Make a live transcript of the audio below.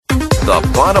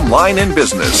the bottom line in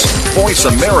business. Voice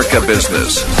America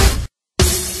Business.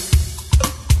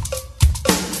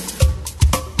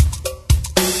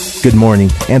 Good morning,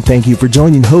 and thank you for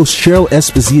joining host Cheryl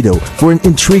Esposito for an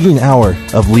intriguing hour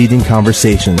of leading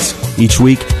conversations. Each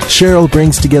week, Cheryl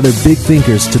brings together big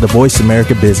thinkers to the Voice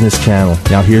America Business channel.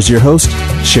 Now here's your host,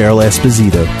 Cheryl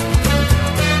Esposito.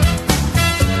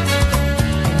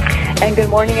 And good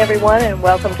morning, everyone, and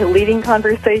welcome to Leading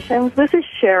Conversations. This is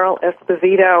Cheryl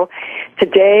Esposito.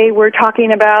 Today, we're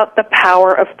talking about the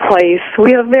power of place.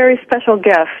 We have a very special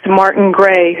guest, Martin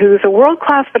Gray, who's a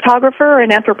world-class photographer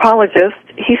and anthropologist.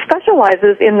 He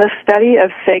specializes in the study of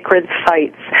sacred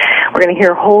sites. We're going to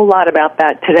hear a whole lot about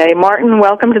that today. Martin,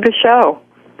 welcome to the show.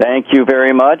 Thank you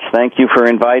very much. Thank you for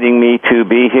inviting me to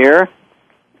be here.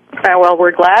 Well,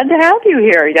 we're glad to have you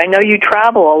here. I know you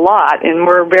travel a lot, and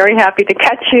we're very happy to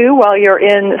catch you while you're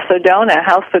in Sedona.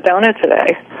 How's Sedona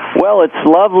today? Well, it's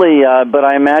lovely, but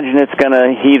I imagine it's going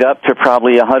to heat up to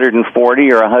probably 140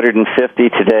 or 150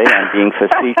 today. I'm being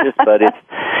facetious, but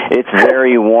it's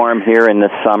very warm here in the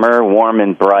summer, warm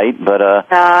and bright, but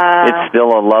it's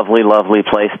still a lovely, lovely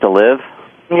place to live.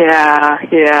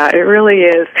 Yeah, it really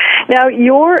is. Now,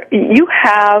 you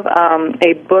have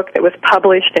a book that was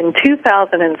published in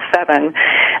 2007.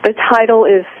 The title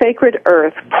is Sacred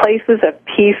Earth, Places of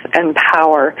Peace and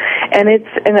Power, and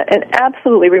it's an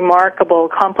absolutely remarkable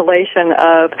compilation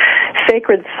of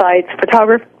sacred sites,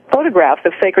 photographs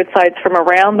of sacred sites from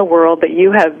around the world that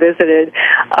you have visited.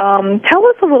 Tell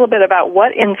us a little bit about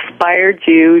what inspired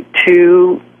you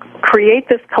to create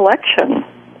this collection.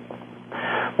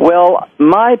 Well,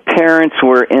 my parents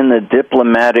were in the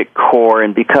diplomatic corps,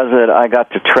 and because of it, I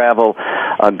got to travel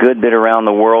a good bit around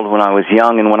the world when I was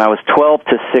young. And when I was 12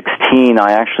 to 16,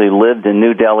 I actually lived in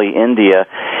New Delhi, India,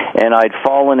 and I'd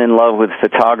fallen in love with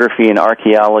photography and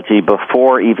archaeology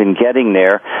before even getting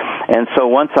there. And so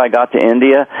once I got to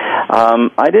India,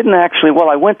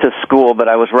 I went to school, but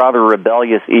I was rather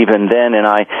rebellious even then, and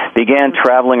I began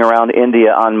traveling around India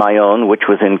on my own, which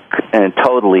was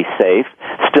totally safe,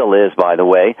 still is, by the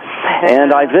way.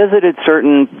 And I visited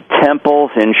certain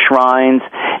temples and shrines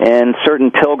and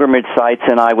certain pilgrimage sites,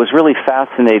 and I was really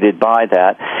fascinated by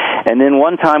that. And then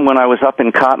one time when I was up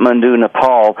in Kathmandu,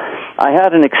 Nepal, I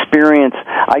had an experience,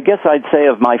 I guess I'd say,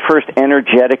 of my first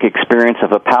energetic experience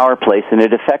of a power place, and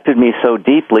it affected me so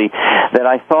deeply that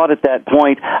I thought at that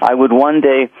point I would one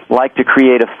day like to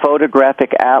create a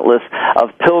photographic atlas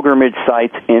of pilgrimage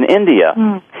sites in India.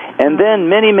 And then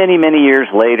many, many, many years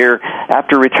later,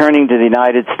 after returning to the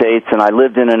United States, and I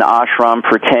lived in an ashram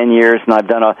for 10 years, and I've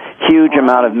done a huge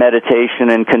amount of meditation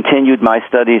and continued my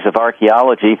studies of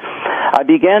archaeology, I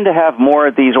began to have more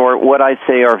of these, or what I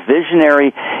say are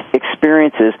visionary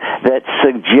experiences that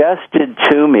suggested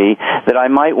to me that I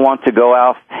might want to go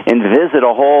out and visit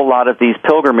a whole lot of these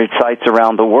pilgrimage sites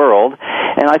around the world.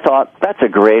 And I thought, that's a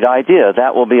great idea.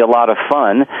 That will be a lot of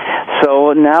fun.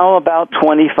 So now about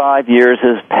 25 years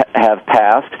have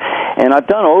passed, and I've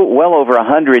done well over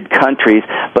 100 countries,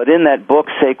 but in that book,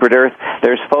 Sacred Earth,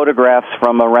 there's photographs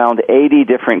from around 80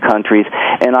 different countries,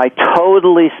 and I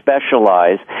totally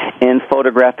specialize in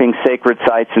photographing sacred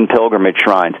sites and pilgrimage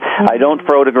shrines. I don't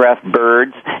photograph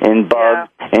birds and bugs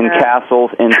and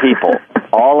castles and people.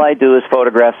 All I do is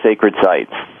photograph sacred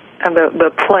sites. And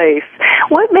the place.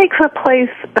 What makes a place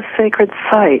a sacred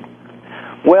site?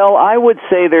 Well, I would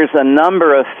say there's a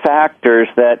number of factors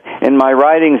that, in my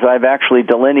writings, I've actually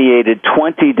delineated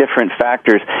 20 different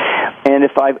factors. And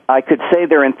if I could say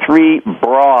they're in three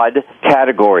broad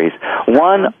categories.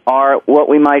 One are what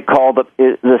we might call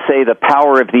the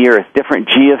power of the earth, different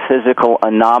geophysical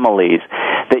anomalies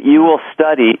that you will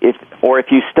study, if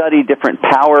you study different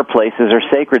power places or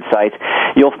sacred sites,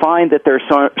 you'll find that there's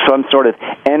some sort of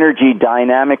energy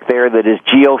dynamic there that is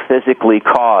geophysically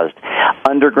caused.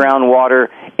 Underground water,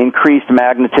 increased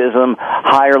magnetism,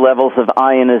 higher levels of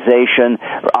ionization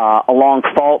along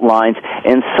fault lines,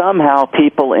 and somehow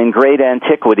people in great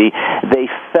antiquity, they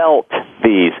felt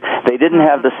these. They didn't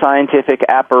have the scientific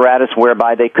apparatus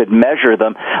whereby they could measure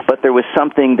them, but there was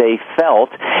something they felt,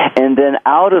 and then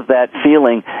out of that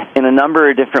feeling, in a number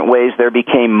of different ways, there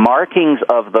became markings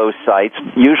of those sites,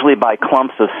 usually by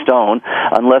clumps of stone,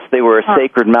 unless they were a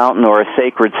sacred mountain or a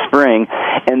sacred spring,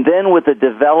 and then with the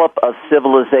develop of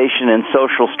civilization and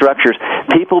social structures,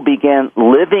 people began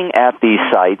living at these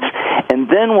sites, and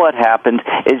then what happened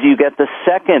is you get the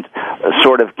second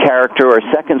sort of character or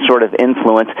second sort of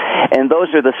influence, and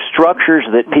those are the structures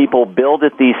that people build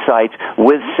at these sites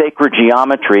with sacred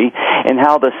geometry, and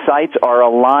how the sites are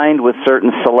aligned with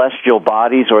certain celestial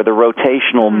bodies or the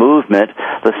rotational movement,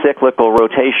 the cyclical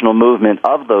rotational movement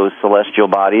of those celestial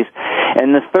bodies.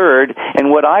 And the third, and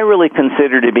what I really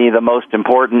consider to be the most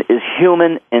important, is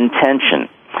human intention.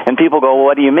 And people go, well,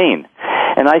 what do you mean?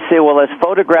 And I say, well, as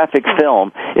photographic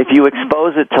film, if you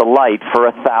expose it to light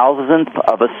for 1,000th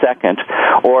of a second,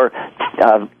 or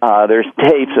there's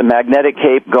tapes, a magnetic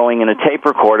tape going in a tape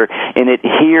recorder, and it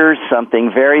hears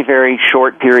something very, very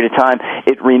short period of time,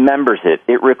 it remembers it,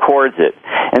 it records it.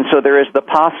 And so there is the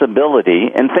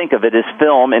possibility, and think of it as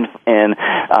film and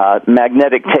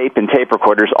magnetic tape and tape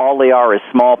recorders, all they are is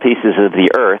small pieces of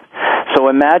the earth. So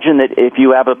imagine that if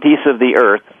you have a piece of the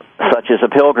earth, such as a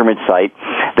pilgrimage site,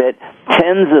 that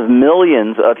tens of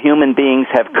millions of human beings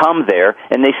have come there,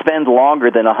 and they spend longer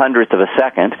than 100th of a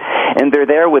second, and they're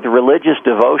there with religious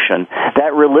devotion.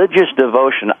 That religious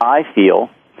devotion, I feel,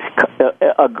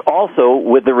 also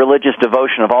with the religious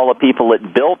devotion of all the people that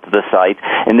built the site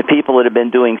and the people that have been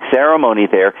doing ceremony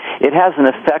there, it has an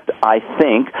effect, I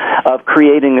think, of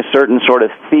creating a certain sort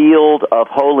of field of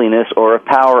holiness or a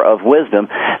power of wisdom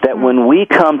that when we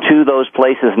come to those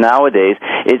places nowadays,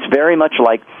 it's very much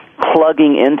like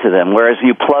plugging into them, whereas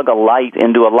you plug a light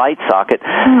into a light socket,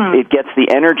 it gets the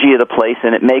energy of the place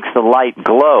and it makes the light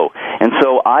glow. And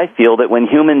so I feel that when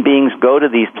human beings go to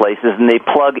these places and they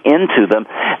plug into them,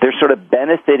 they're sort of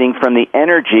benefiting from the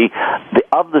energy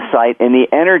of the site and the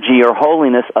energy or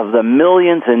holiness of the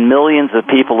millions and millions of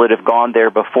people that have gone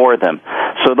there before them.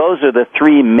 So those are the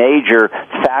three major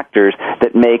factors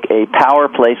that make a power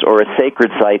place or a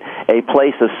sacred site a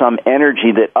place of some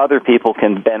energy that other people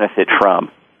can benefit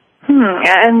from.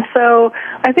 And so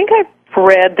I think I've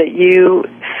read that you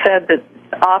said that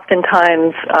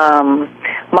oftentimes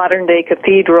modern-day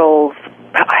cathedrals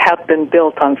have been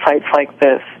built on sites like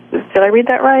this. Did I read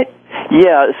that right?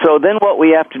 Yeah, so then what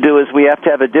we have to do is we have to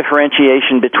have a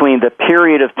differentiation between the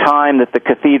period of time that the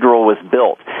cathedral was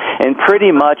built. And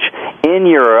pretty much in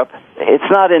Europe,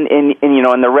 it's not in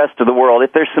the rest of the world.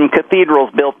 If there's some cathedrals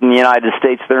built in the United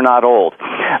States, they're not old.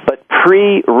 But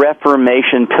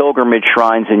pre-Reformation pilgrimage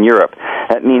shrines in Europe,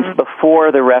 that means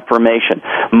before the Reformation,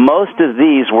 most of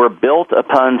these were built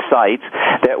upon sites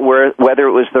that were, whether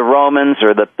it was the Romans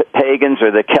or the pagans or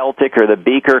the Celtic or the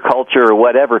Beaker culture or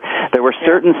whatever, there were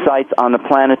certain sites on the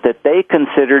planet that they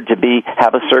considered to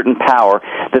have a certain power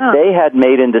that they had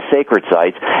made into sacred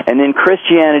sites. And then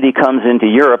Christianity comes into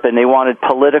Europe, and they wanted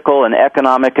political and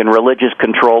economic and religious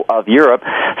control of Europe.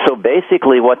 So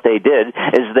basically what they did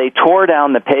is they tore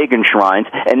down the pagan shrines,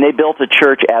 and they built a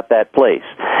church at that place.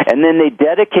 And then they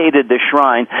dedicated the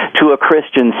shrine to a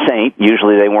Christian saint.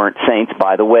 Usually they weren't saints,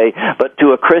 by the way, but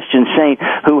to a Christian saint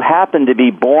who happened to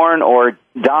be born or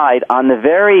died on the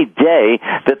very day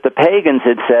that the pagans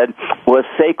had said was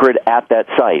sacred at that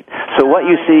site. So what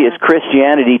you see is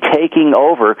Christianity taking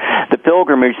over the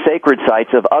pilgrimage sacred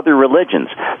sites of other religions.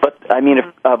 But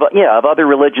of other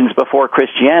religions before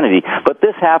Christianity. But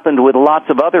this happened with lots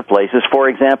of other places. For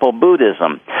example,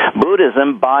 Buddhism.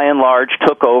 Buddhism, by and large,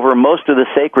 took over most of the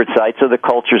sacred sites of the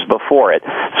cultures before it.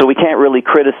 So we can't really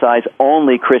criticize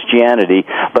only Christianity,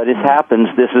 but it happens.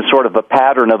 This is sort of a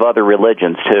pattern of other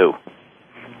religions too.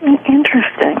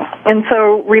 Interesting. And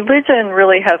so religion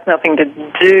really has nothing to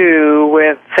do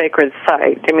with sacred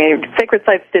sites. I mean, sacred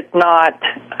sites did not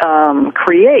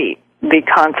create the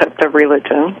concept of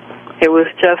religion. It was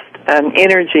just an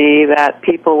energy that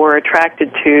people were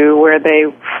attracted to where they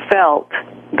felt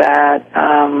that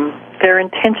their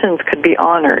intentions could be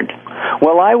honored.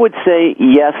 Well, I would say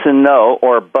yes and no,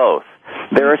 or both.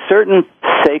 There are certain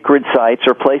sacred sites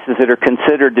or places that are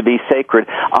considered to be sacred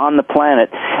on the planet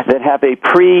that have a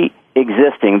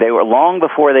pre-existing. They were long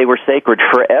before they were sacred,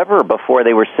 forever before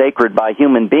they were sacred by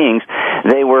human beings.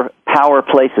 They were power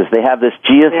places. They have this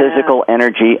geophysical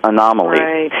energy anomaly.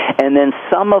 Right. And then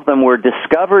some of them were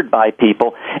discovered by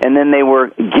people, and then they were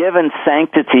given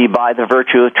sanctity by the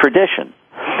virtue of tradition.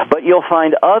 But you'll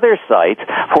find other sites,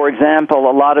 for example,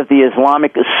 a lot of the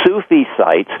Islamic Sufi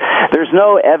sites, there's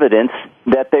no evidence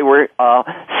that they were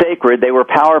sacred. They were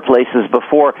power places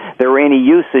before there were any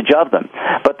usage of them.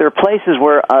 But they're places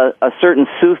where a certain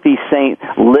Sufi saint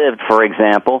lived, for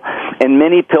example, and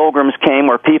many pilgrims came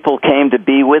or people came to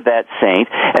be with that saint.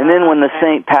 And then when the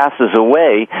saint passes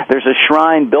away, there's a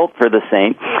shrine built for the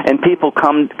saint, and people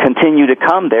continue to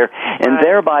come there, and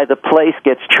thereby the place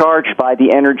gets charged by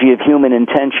the energy of human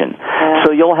intention.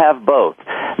 So you'll have both.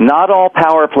 Not all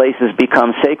power places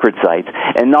become sacred sites,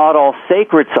 and not all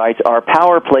sacred sites are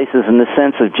power places in the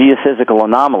sense of geophysical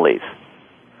anomalies.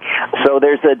 So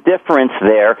there's a difference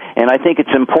there, and I think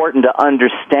it's important to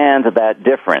understand that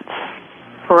difference.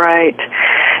 Right.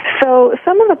 So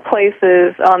some of the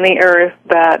places on the earth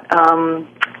that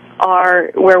are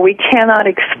where we cannot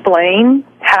explain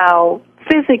how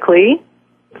physically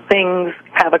things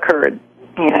have occurred.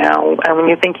 You know, and when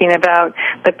you're thinking about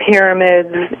the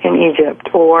pyramids in Egypt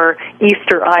or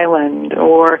Easter Island,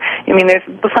 or, I mean, there's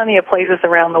plenty of places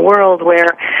around the world where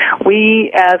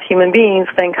we as human beings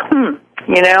think,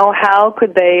 you know, how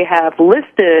could they have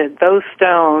lifted those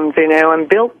stones, you know, and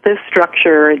built this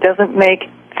structure? It doesn't make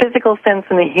physical sense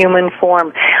in the human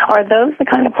form. Are those the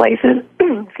kind of places,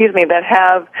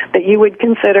 that you would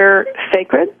consider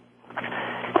sacred?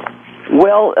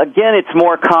 Well, again, it's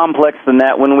more complex than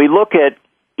that. When we look at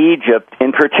Egypt,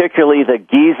 and particularly the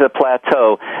Giza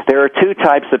Plateau, there are two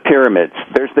types of pyramids.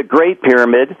 There's the Great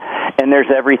Pyramid, and there's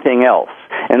everything else.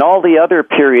 And all the other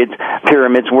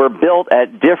pyramids were built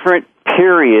at different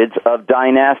periods of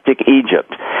dynastic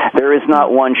Egypt. There is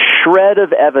not one shred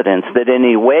of evidence that in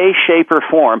any way, shape, or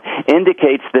form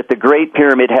indicates that the Great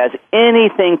Pyramid has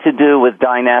anything to do with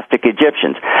dynastic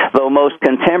Egyptians, though most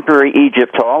contemporary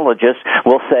Egyptologists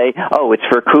will say, oh, it's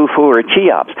for Khufu or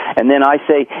Cheops. And then I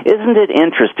say, isn't it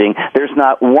interesting, there's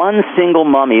not one single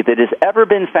mummy that has ever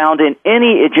been found in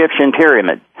any Egyptian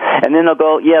pyramid. And then they'll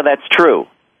go, yeah, that's true.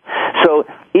 So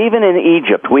even in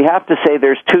Egypt, we have to say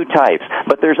there's two types.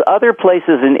 But there's other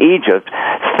places in Egypt,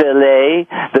 Philae,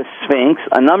 the Sphinx,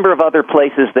 a number of other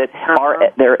places that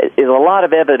there is a lot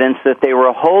of evidence that they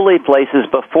were holy places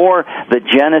before the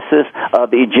genesis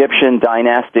of Egyptian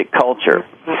dynastic culture.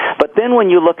 But then when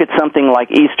you look at something like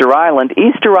Easter Island,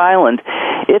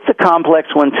 it's a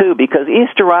complex one too, because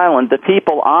Easter Island, the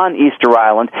people on Easter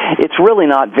Island, it's really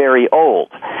not very old.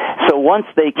 So once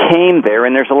they came there,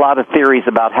 and there's a lot of theories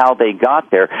about how they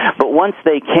got there, but once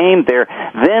they came there,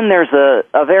 then there's a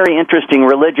very interesting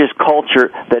religious culture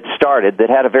that started, that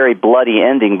had a very bloody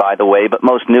ending, by the way, but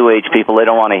most New Age people, they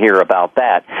don't want to hear about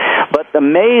that. But the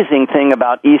amazing thing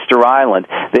about Easter Island,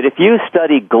 that if you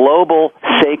study global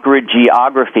sacred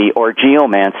geography or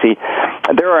geomancy,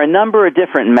 there are a number of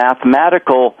different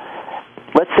mathematical,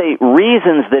 let's say,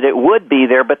 reasons that it would be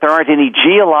there, but there aren't any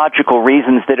geological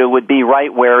reasons that it would be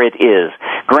right where it is.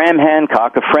 Graham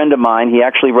Hancock, a friend of mine, he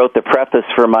actually wrote the preface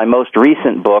for my most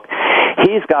recent book.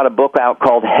 He's got a book out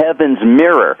called Heaven's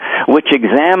Mirror, which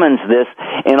examines this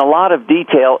in a lot of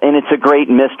detail, and it's a great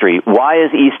mystery. Why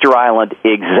is Easter Island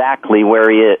exactly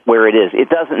where it is? It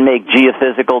doesn't make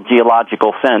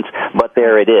geological sense, but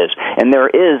there it is. And there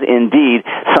is indeed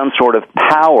some sort of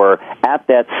power at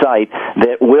that site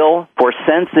that will, for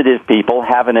sensitive people,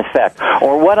 have an effect.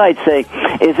 Or what I'd say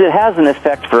is it has an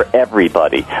effect for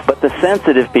everybody, but the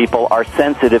sensitive people are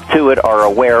sensitive to it, are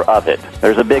aware of it.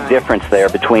 There's a big difference there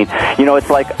between, it's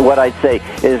like what I'd say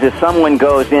is if someone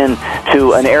goes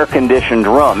into an air-conditioned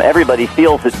room, everybody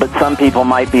feels it, but some people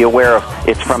might be aware of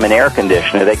it's from an air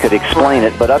conditioner. They could explain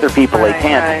it, but other people they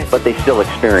can't, but they still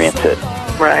experience it.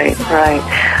 Right.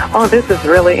 Oh, this is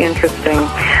really interesting.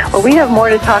 Well, we have more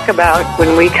to talk about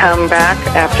when we come back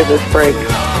after this break.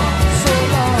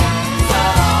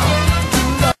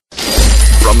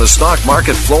 From the stock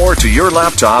market floor to your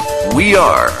laptop, we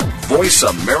are Voice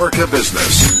America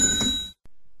Business.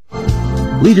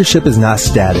 Leadership is not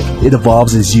static. It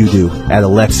evolves as you do. At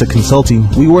Alexa Consulting,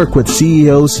 we work with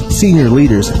CEOs, senior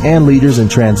leaders, and leaders in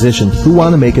transition who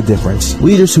want to make a difference.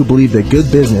 Leaders who believe that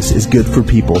good business is good for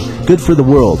people, good for the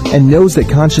world, and knows that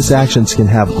conscious actions can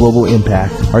have global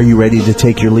impact. Are you ready to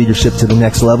take your leadership to the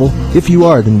next level? If you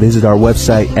are, then visit our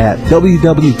website at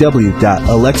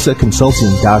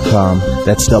www.alexaconsulting.com.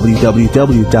 That's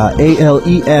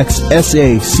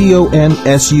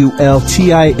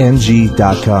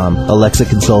www.alexaconsulting.com. Alexa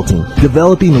Consulting,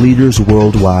 developing leaders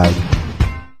worldwide.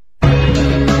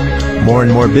 More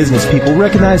and more business people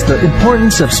recognize the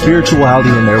importance of spirituality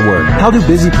in their work. How do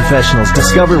busy professionals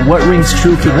discover what rings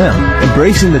true for them?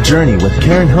 Embracing the Journey with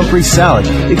Karen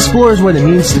Humphrey-Salick explores what it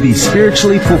means to be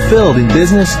spiritually fulfilled in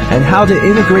business and how to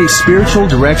integrate spiritual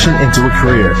direction into a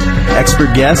career.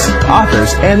 Expert guests,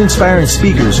 authors, and inspiring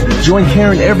speakers join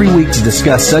Karen every week to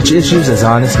discuss such issues as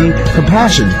honesty,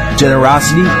 compassion,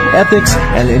 generosity, ethics,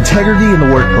 and integrity in the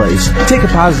workplace. Take a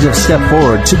positive step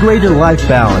forward to greater life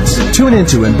balance. Tune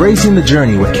into Embracing the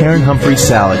Journey with Karen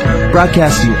Humphrey-Salick,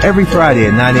 broadcasting every Friday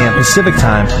at 9 a.m. Pacific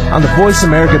Time on the Voice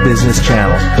America Business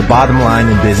Channel, the bottom line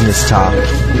in business talk.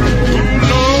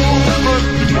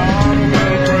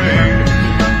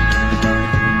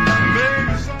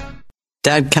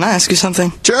 Dad, can I ask you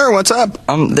something? Sure, what's up?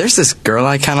 There's this girl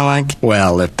I kind of like.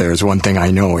 Well, if there's one thing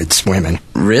I know, it's women.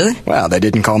 Really? Well, they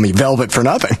didn't call me Velvet for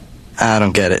nothing. I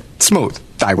don't get it. Smooth.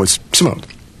 I was smooth.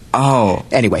 Oh.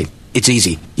 Anyway, it's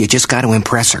easy. You just got to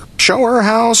impress her. Show her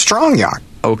how strong you are.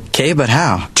 Okay, but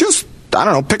how? Just, I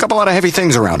don't know, pick up a lot of heavy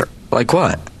things around her. Like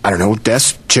what? I don't know,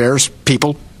 desks, chairs,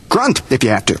 people. Grunt, if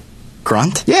you have to.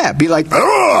 Grunt? Yeah, be like,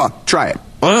 ugh! Try it.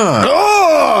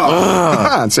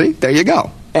 Ugh! See, there you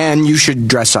go. And you should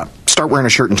dress up. Start wearing a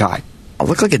shirt and tie. I'll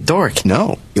look like a dork.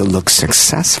 No, you'll look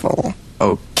successful.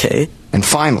 Okay. And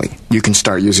finally, you can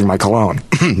start using my cologne.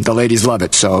 The ladies love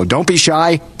it, so don't be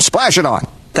shy. Splash it on.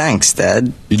 Thanks,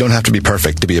 Dad. You don't have to be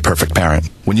perfect to be a perfect parent.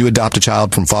 When you adopt a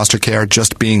child from foster care,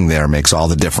 just being there makes all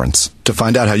the difference. To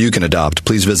find out how you can adopt,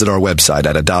 please visit our website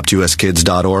at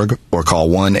adoptuskids.org or call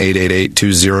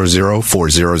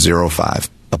 1-888-200-4005.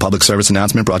 A public service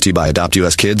announcement brought to you by Adopt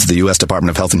US Kids, the U.S. Department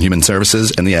of Health and Human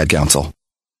Services, and the Ad Council.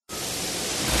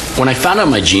 When I found out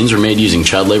my jeans were made using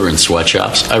child labor in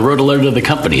sweatshops, I wrote a letter to the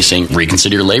company saying,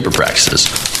 reconsider your labor practices.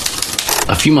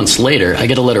 A few months later, I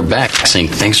get a letter back saying,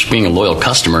 thanks for being a loyal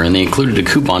customer, and they included a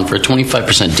coupon for a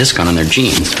 25% discount on their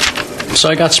jeans. So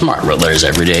I got smart, wrote letters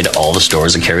every day to all the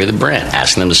stores that carry the brand,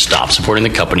 asking them to stop supporting the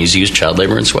companies who use child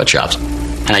labor in sweatshops.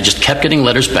 And I just kept getting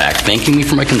letters back, thanking me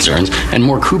for my concerns, and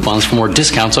more coupons for more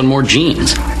discounts on more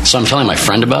jeans. So I'm telling my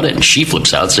friend about it, and she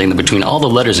flips out, saying that between all the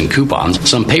letters and coupons,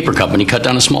 some paper company cut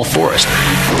down a small forest,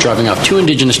 driving off 2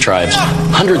 indigenous tribes,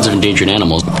 hundreds of endangered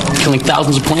animals, killing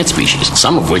thousands of plant species,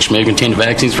 some of which may have contained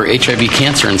vaccines for HIV,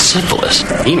 cancer, and syphilis.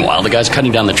 Meanwhile, the guys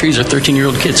cutting down the trees are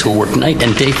 13-year-old kids who will work night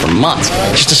and day for months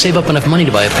just to save up enough money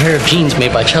to buy a pair of jeans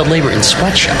made by child labor in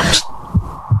sweatshops.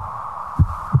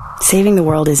 Saving the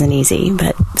world isn't easy,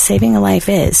 but saving a life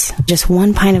is. Just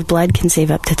 1 pint of blood can save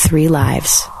up to 3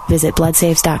 lives. Visit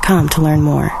bloodsaves.com to learn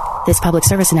more. This public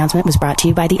service announcement was brought to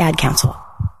you by the Ad Council.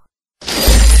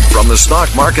 From the stock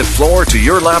market floor to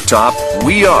your laptop,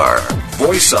 we are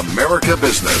Voice America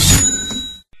Business.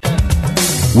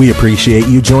 We appreciate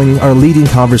you joining our leading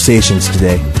conversations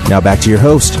today. Now back to your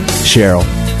host, Cheryl.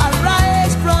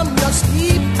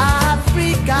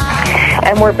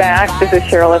 And we're back. This is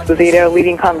Cheryl Esposito,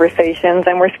 Leading Conversations,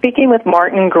 and we're speaking with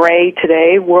Martin Gray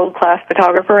today, world-class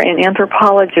photographer and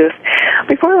anthropologist.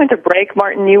 Before we went to break,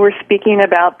 Martin, you were speaking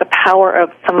about the power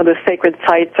of some of the sacred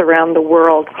sites around the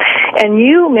world, and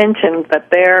you mentioned that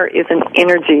there is an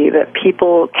energy that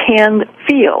people can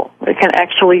feel, they can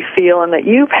actually feel, and that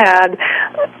you've had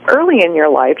early in your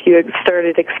life, you had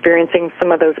started experiencing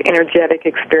some of those energetic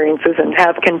experiences and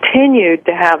have continued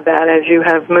to have that as you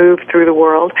have moved through the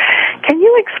world. Can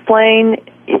you explain,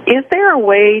 is there a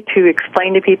way to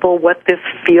explain to people what this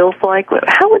feels like?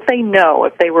 How would they know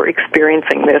if they were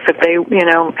experiencing this, if they,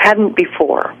 hadn't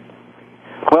before?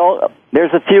 Well,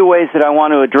 there's a few ways that I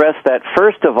want to address that.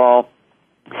 First of all,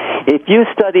 if you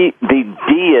study the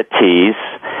deities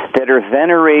that are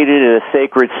venerated at a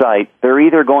sacred site, they're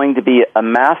either going to be a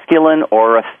masculine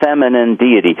or a feminine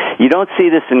deity. You don't see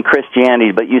this in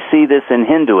Christianity, but you see this in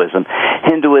Hinduism.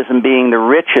 Hinduism being the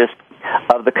richest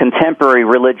of the contemporary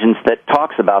religions that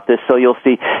talks about this. So you'll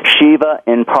see Shiva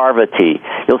and Parvati.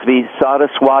 You'll see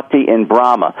Saraswati and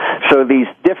Brahma. So these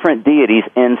different deities,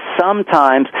 and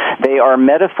sometimes they are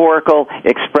metaphorical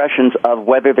expressions of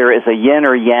whether there is a yin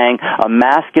or yang, a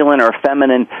masculine or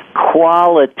feminine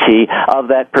quality of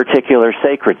that particular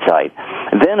sacred site.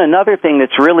 Then another thing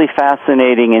that's really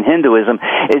fascinating in Hinduism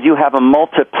is you have a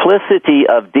multiplicity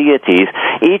of deities,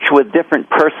 each with different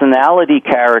personality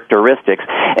characteristics,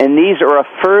 and these are a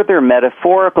further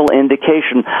metaphorical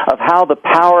indication of how the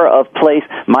power of place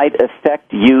might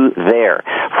affect you there.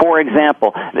 For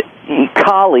example,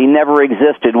 Kali never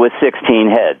existed with 16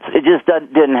 heads. It just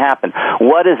didn't happen.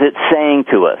 What is it saying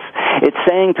to us? It's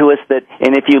saying to us that,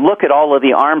 and if you look at all of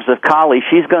the arms of Kali,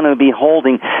 she's going to be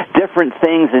holding different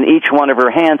things in each one of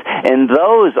her hands, and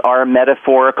those are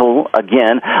metaphorical,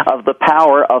 again, of the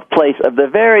power of place, of the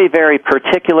very, very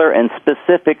particular and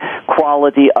specific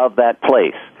quality of that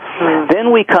place.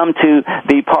 Then we come to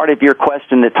the part of your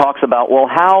question that talks about, well,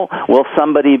 how will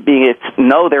somebody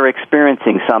know they're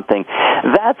experiencing something?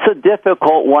 That's a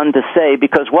difficult one to say,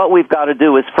 because what we've got to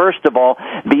do is, first of all,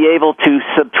 be able to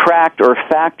subtract or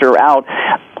factor out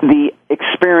the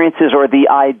experiences or the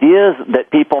ideas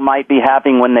that people might be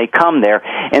having when they come there.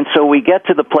 And so we get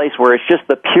to the place where it's just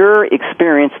the pure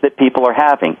experience that people are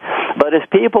having. But if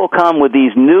people come with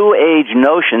these new age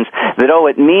notions that,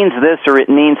 it means this or it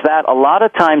means that, a lot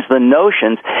of times the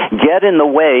notions get in the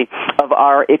way of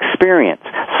our experience.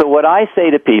 So what I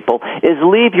say to people is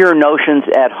leave your notions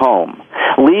at home.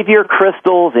 Leave your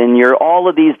crystals and all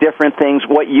of these different things,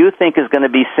 what you think is going to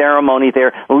be ceremony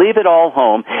there, leave it all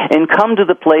home and come to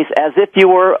the place as if you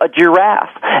were a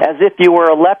giraffe, as if you were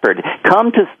a leopard.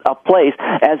 Come to a place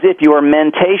as if your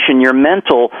mentation, your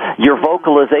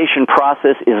vocalization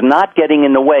process is not getting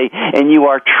in the way and you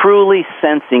are truly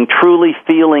sensing, truly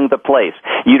feeling the place.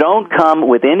 You don't come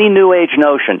with any New Age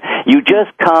notion. You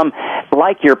just come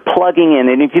like you're plugging in.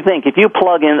 And if you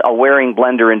plug in a wearing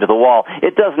blender into the wall,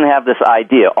 it doesn't have this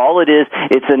idea. All it is,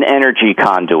 it's an energy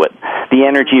conduit. The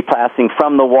energy passing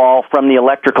from the wall, from the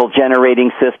electrical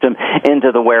generating system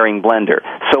into the wearing blender.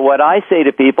 So what I say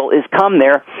to people is come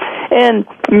there and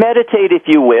meditate if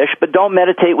you wish, but don't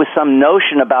meditate with some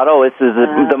notion about, this is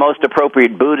the most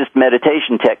appropriate Buddhist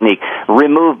meditation technique.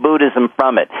 Remove Buddhism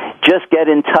from it. Just get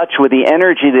in touch with the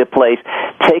energy of the place.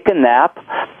 Take a nap,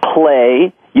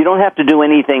 play. You don't have to do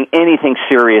anything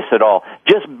serious at all.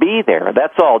 Just be there.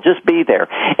 That's all. Just be there.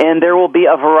 And there will be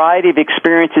a variety of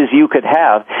experiences you could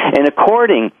have. And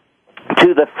according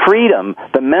to the freedom,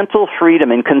 the mental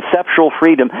freedom and conceptual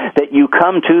freedom that you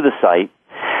come to the site,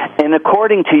 and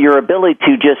according to your ability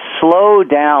to just slow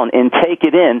down and take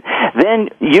it in, then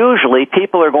usually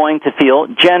people are going to feel,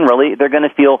 generally, they're going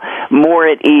to feel more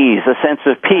at ease, a sense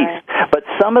of peace. But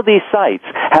some of these sites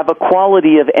have a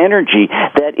quality of energy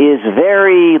that is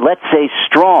very, let's say,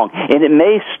 strong, and it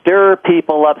may stir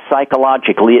people up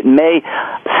psychologically. It may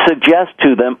suggest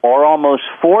to them or almost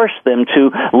force them to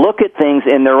look at things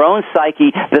in their own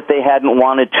psyche that they hadn't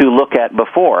wanted to look at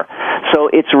before. So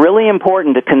it's really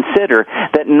important to consider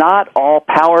that not all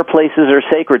power places or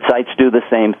sacred sites do the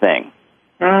same thing.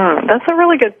 That's a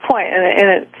really good point,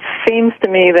 and it seems to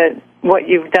me that what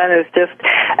you've done is just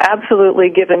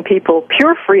absolutely given people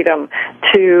pure freedom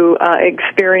to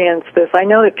experience this. I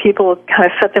know that people kind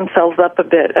of set themselves up a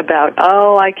bit about,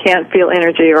 I can't feel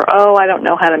energy, or, I don't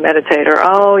know how to meditate, or,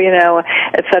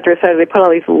 et cetera, et cetera. They put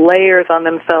all these layers on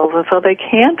themselves, and so they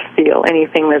can't feel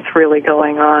anything that's really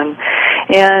going on.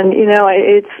 And,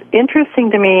 it's interesting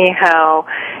to me how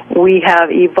we have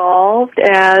evolved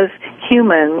as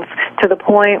humans to the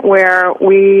point where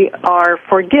we are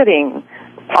forgetting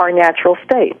our natural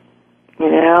state,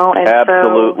 And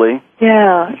absolutely. So,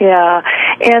 yeah.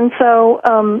 And so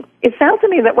it sounds to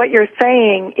me that what you're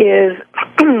saying is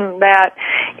that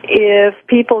if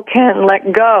people can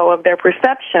let go of their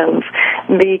perceptions,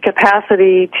 the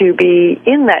capacity to be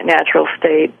in that natural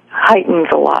state heightens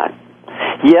a lot.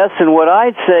 Yes, and what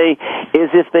I'd say is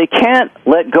if they can't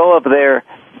let go of their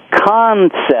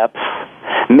concepts,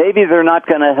 maybe they're not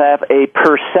going to have a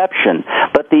perception,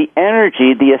 but the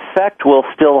energy, the effect will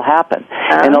still happen.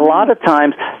 And a lot of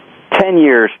times, 10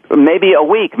 years, maybe a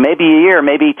week, maybe a year,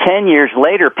 maybe 10 years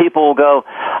later, people will go,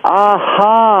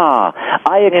 aha,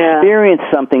 I experienced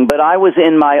something, but I was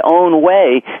in my own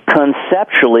way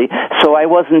conceptually, so I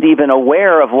wasn't even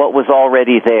aware of what was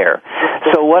already there.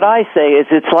 So what I say is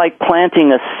it's like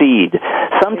planting a seed.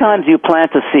 Sometimes you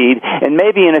plant a seed, and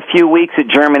maybe in a few weeks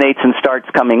it germinates and starts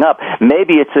coming up.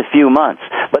 Maybe it's a few months,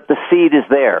 but the seed is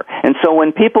there. And so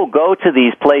when people go to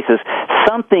these places,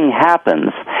 something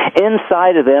happens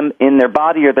inside of them, in their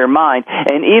body or their mind,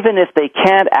 and even if they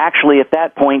can't actually at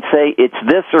that point say it's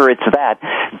this or it's that,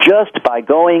 just by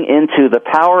going into the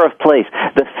power of place,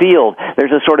 the field,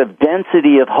 there's a sort of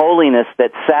density of holiness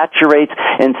that saturates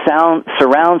and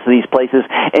surrounds these places,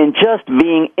 and just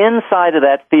being inside of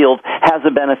that field has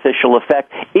a beneficial effect,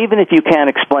 even if you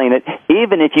can't explain it,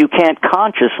 even if you can't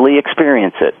consciously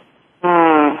experience it.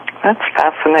 That's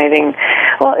fascinating.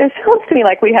 Well, it sounds to me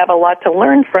like we have a lot to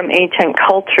learn from ancient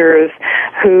cultures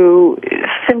who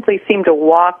simply seem to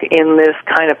walk in this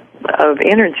kind of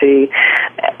energy.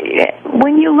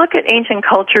 When you look at ancient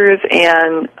cultures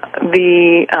and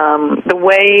the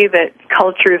way that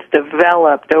cultures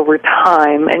developed over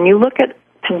time, and you look at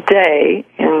today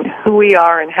and who we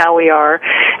are and how we are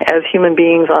as human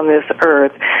beings on this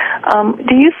earth,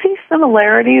 do you see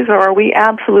similarities, or are we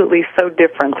absolutely so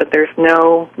different that there's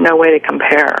no way to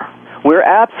compare? We're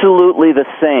absolutely the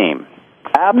same.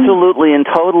 Absolutely and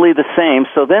totally the same.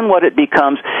 So then what it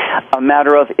becomes a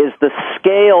matter of is the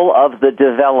scale of the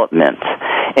development.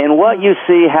 And what you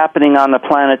see happening on the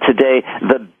planet today,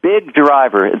 the big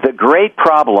driver, the great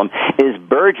problem, is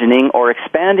burgeoning or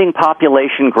expanding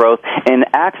population growth and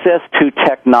access to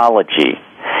technology.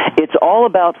 It's all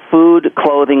about food,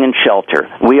 clothing, and shelter.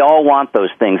 We all want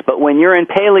those things. But when you're in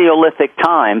Paleolithic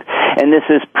time, and this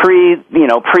is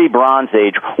pre-Bronze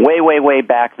Age, way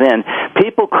back then,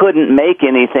 people couldn't make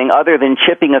anything other than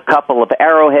chipping a couple of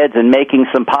arrowheads and making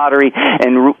some pottery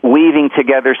and weaving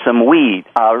together some reeds.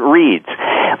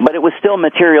 But it was still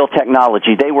material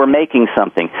technology. They were making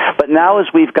something. But now as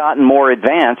we've gotten more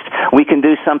advanced, we can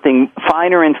do something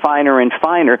finer and finer and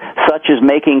finer, such as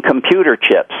making computer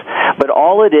chips. But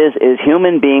all it is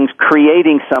human beings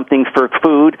creating something for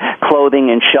food,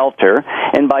 clothing, and shelter.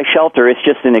 And by shelter, it's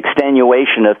just an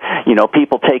extenuation of,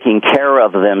 people taking care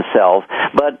of themselves.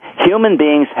 But human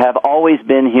beings have always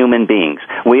been human beings.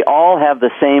 We all have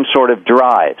the same sort of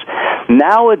drives.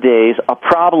 Nowadays, a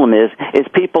problem is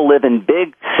people live in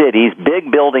big cities,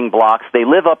 big building blocks. They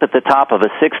live up at the top of a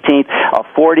 16th, a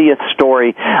 40th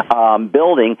story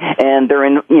building, and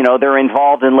they're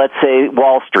involved in, let's say,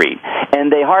 Wall Street.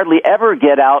 And they hardly ever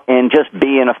get out and just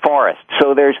be in a forest.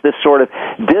 So there's this sort of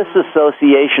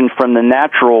disassociation from the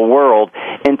natural world,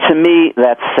 and to me,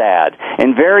 that's sad.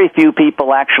 And very few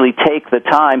people actually take the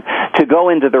time to go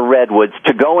into the redwoods,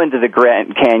 to go into the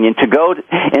Grand Canyon, to go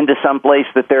into some place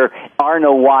that there are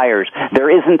no wires. There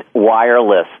isn't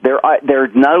wireless. There are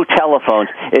no telephones.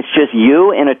 It's just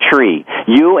you in a tree,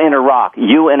 you in a rock,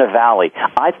 you in a valley.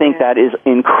 I think that is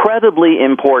incredibly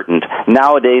important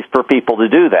nowadays for people to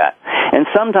do that. And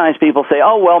sometimes people say,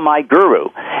 oh, well, my guru.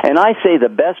 And I say the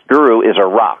best guru is a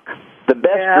rock. The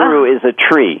best guru is a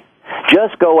tree.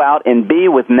 Just go out and be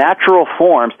with natural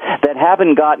forms that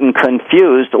haven't gotten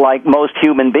confused like most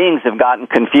human beings have gotten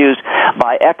confused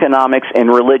by economics and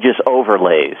religious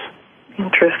overlays.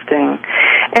 Interesting.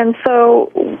 And so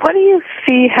what do you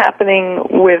see happening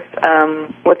with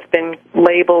what's been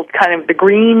labeled kind of the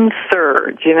green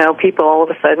surge? People all of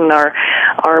a sudden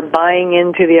are buying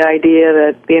into the idea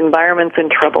that the environment's in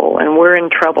trouble and we're in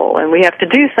trouble and we have to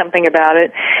do something about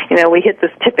it. We hit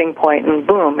this tipping point and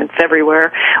boom, it's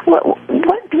everywhere. What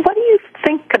do you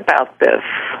think about this?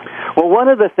 Well, one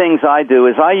of the things I do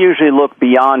is I usually look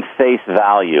beyond face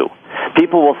value.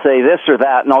 People will say this or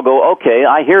that, and I'll go, okay,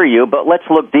 I hear you, but let's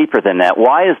look deeper than that.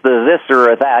 Why is the this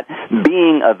or that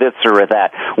being a this or a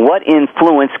that? What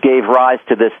influence gave rise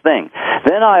to this thing?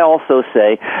 Then I also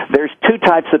say there's two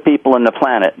types of people on the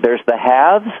planet. There's the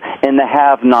haves and the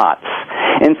have-nots.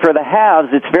 And for the haves,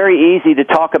 it's very easy to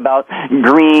talk about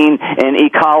green and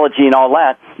ecology and all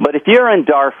that. But if you're in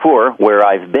Darfur, where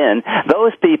I've been,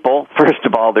 those people, first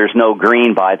of all, there's no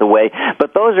green, by the way,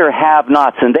 but those are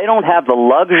have-nots, and they don't have the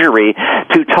luxury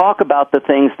to talk about the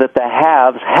things that the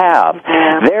haves have.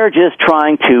 Yeah. They're just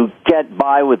trying to get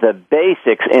by with the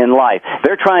basics in life.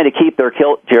 They're trying to keep their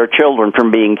children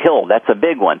from being killed. That's a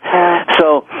big one.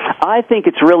 So I think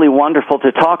it's really wonderful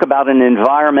to talk about an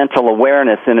environmental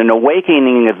awareness and an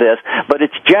awakening of this, but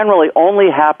it's generally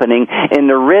only happening in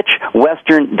the rich,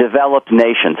 Western, developed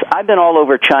nations. I've been all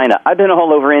over China. I've been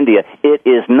all over India. It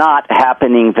is not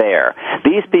happening there.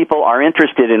 These people are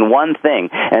interested in one thing,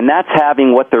 and that's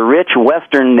having what the rich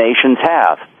Western nations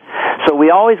have. So we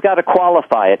always got to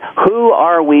qualify it. Who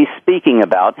are we speaking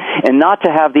about? And not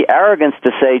to have the arrogance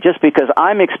to say, just because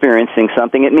I'm experiencing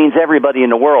something, it means everybody in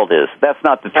the world is. That's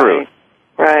not the truth.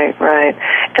 Right.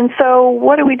 And so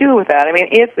what do we do with that? I mean,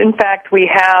 if, in fact, we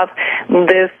have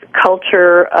this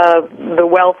culture of the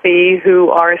wealthy who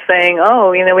are saying,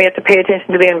 we have to pay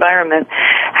attention to the environment,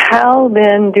 how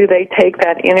then do they take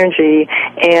that energy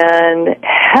and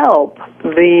help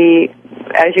the,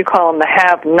 as you call them, the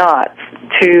have-nots,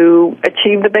 to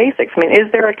achieve the basics? I mean,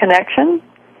 is there a connection?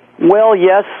 Well,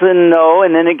 yes and no,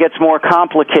 and then it gets more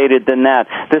complicated than that.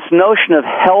 This notion of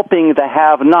helping the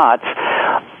have-nots,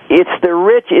 it's the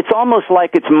rich, it's almost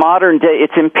like it's modern day,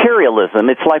 it's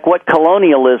imperialism. It's like what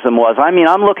colonialism was. I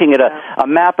mean, I'm looking at a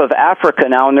map of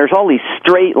Africa now, and there's all these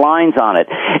straight lines on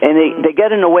it. And they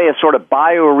get in the way of sort of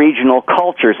bioregional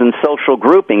cultures and social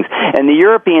groupings. And the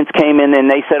Europeans came in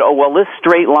and they said, this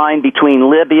straight line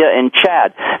between Libya and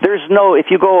Chad, there's no,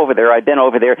 if you go over there, I've been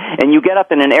over there, and you get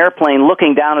up in an airplane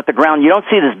looking down at the ground, you don't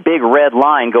see this big red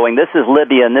line going, this is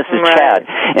Libya and this is Chad.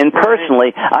 And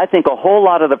personally, I think a whole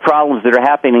lot of the problems that are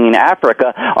happening in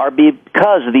Africa are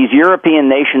because these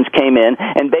European nations came in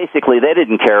and basically they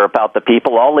didn't care about the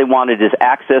people. All they wanted is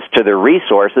access to their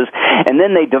resources, and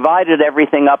then they divided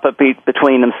everything up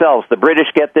between themselves. The British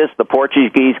get this, the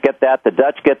Portuguese get that, the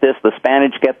Dutch get this, the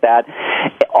Spanish get that.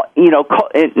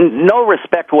 no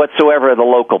respect whatsoever of the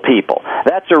local people.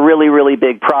 That's a really, really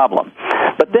big problem.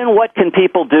 But then what can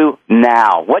people do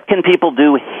now? What can people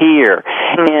do here?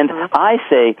 And I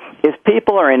say, if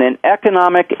people are in an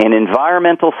economic and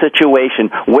environmental situation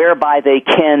whereby they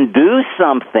can do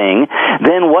something,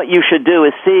 then what you should do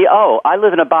is see, I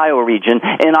live in a bioregion,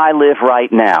 and I live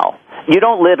right now. You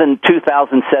don't live in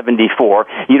 2074.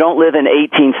 You don't live in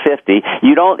 1850.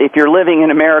 If you're living in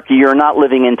America, you're not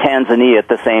living in Tanzania at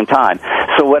the same time.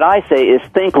 So what I say is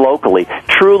think locally.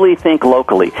 Truly think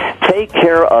locally. Take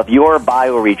care of your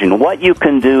bioregion, what you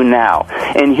can do now.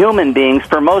 And human beings,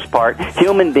 for most part,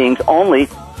 only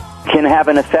can have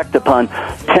an effect upon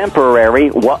temporary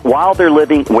while they're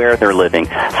living where they're living.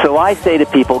 So I say to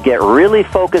people, get really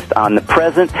focused on the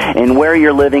present and where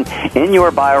you're living in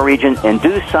your bioregion and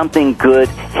do something good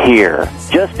here.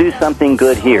 Just do something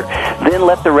good here. Then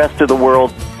let the rest of the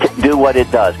world do what it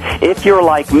does. If you're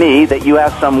like me, that you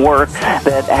have some work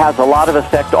that has a lot of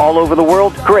effect all over the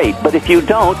world, great. But if you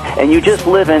don't and you just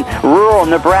live in rural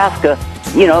Nebraska,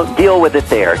 deal with it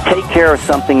there. Take care of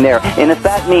something there. And if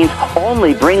that means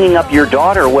only bringing up your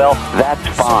daughter, well, that's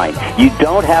fine. You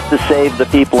don't have to save the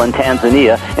people in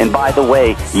Tanzania. And by the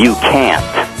way, you can't.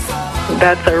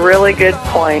 That's a really good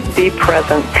point. Be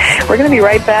present. We're going to be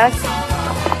right back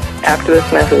after this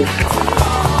message.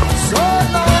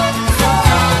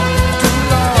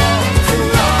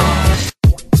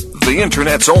 The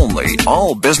Internet's only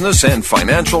all-business and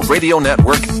financial radio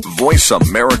network, Voice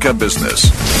America Business.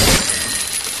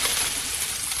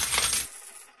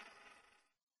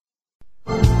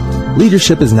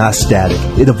 Leadership is not static.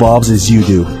 It evolves as you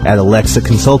do. At Alexa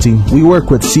Consulting, we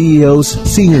work with CEOs,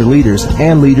 senior leaders,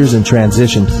 and leaders in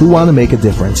transition who want to make a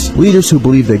difference. Leaders who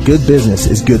believe that good business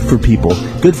is good for people,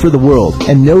 good for the world,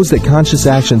 and knows that conscious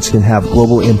actions can have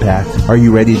global impact. Are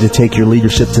you ready to take your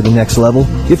leadership to the next level?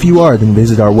 If you are, then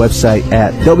visit our website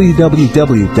at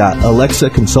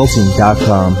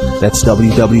www.alexaconsulting.com. That's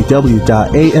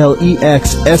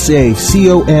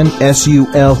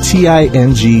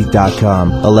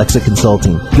www.alexaconsulting.com. Alexa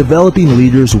Consulting, developing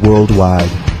leaders worldwide.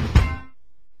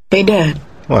 Hey, Dad.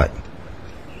 What?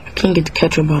 I can't get the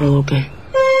ketchup bottle open.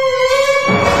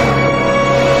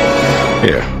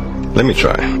 Here, let me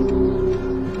try.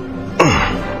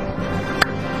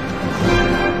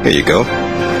 Here you go.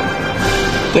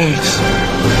 Thanks.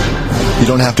 You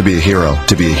don't have to be a hero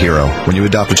to be a hero. When you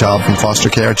adopt a child from foster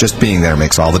care, just being there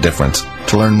makes all the difference.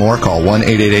 To learn more, call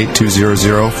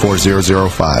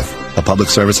 1-888-200-4005. A public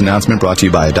service announcement brought to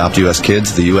you by Adopt U.S.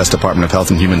 Kids, the U.S. Department of Health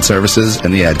and Human Services,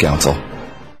 and the Ad Council.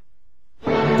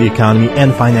 The economy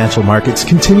and financial markets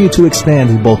continue to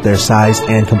expand in both their size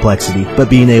and complexity, but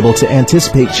being able to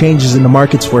anticipate changes in the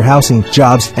markets for housing,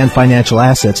 jobs, and financial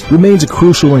assets remains a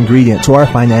crucial ingredient to our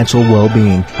financial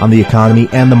well-being. On The Economy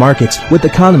and the Markets, with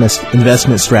economist,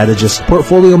 investment strategist,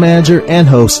 portfolio manager, and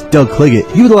host Doug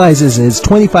Cliggott utilizes his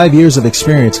 25 years of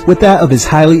experience with that of his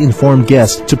highly informed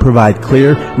guests to provide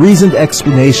clear, reasoned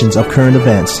explanations of current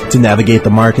events. To navigate the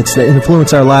markets that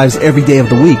influence our lives every day of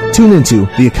the week, tune into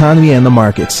The Economy and the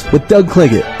Markets with Doug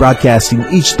Cliggott, broadcasting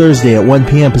each Thursday at 1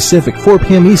 p.m. Pacific, 4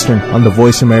 p.m. Eastern on the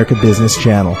Voice America Business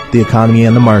Channel. The Economy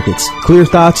and the Markets. Clear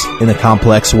thoughts in a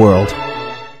complex world.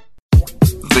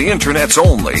 The Internet's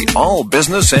only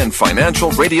all-business and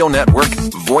financial radio network,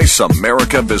 Voice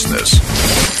America Business.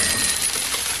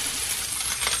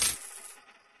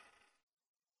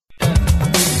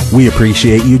 We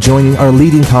appreciate you joining our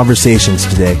leading conversations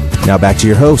today. Now back to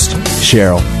your host,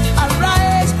 Cheryl.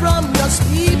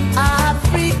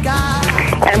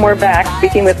 And we're back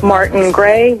speaking with Martin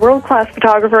Gray, world-class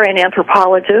photographer and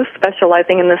anthropologist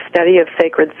specializing in the study of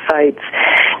sacred sites.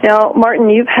 Now, Martin,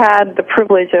 you've had the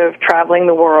privilege of traveling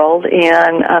the world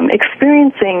and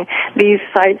experiencing these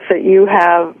sites that you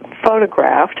have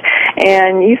photographed.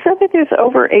 And you said that there's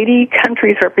over 80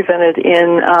 countries represented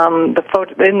in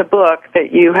the book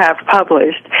that you have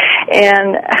published.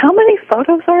 And how many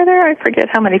photos are there? I forget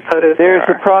how many photos there are.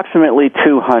 There's approximately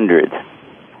 200.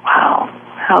 Wow.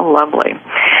 How lovely.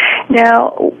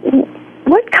 Now,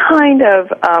 what kind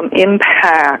of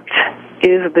impact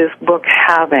is this book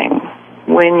having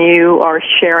when you are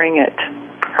sharing it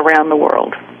around the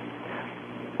world?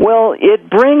 Well, it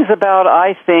brings about,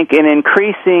 I think, an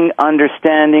increasing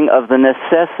understanding of the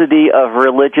necessity of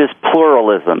religious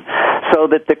pluralism so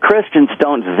that the Christians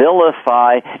don't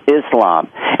vilify Islam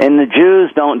and the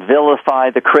Jews don't vilify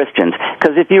the Christians.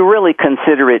 Because if you really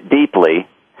consider it deeply,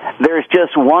 There's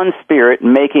just one spirit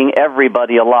making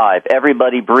everybody alive.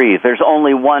 Everybody breathes. There's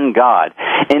only one God.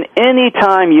 And any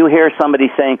time you hear somebody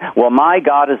saying, well, my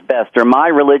God is best or my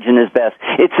religion is best,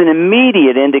 it's an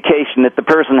immediate indication that the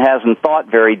person hasn't thought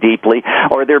very deeply,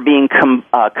 or they're being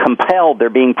compelled, they're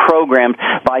being programmed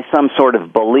by some sort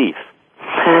of belief.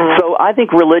 So I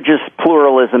think religious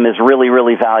pluralism is really,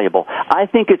 really valuable. I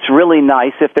think it's really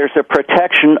nice if there's a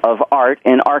protection of art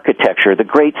and architecture, the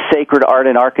great sacred art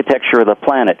and architecture of the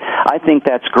planet. I think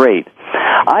that's great.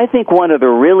 I think one of the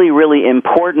really, really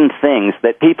important things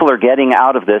that people are getting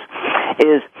out of this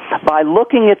is by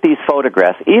looking at these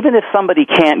photographs, even if somebody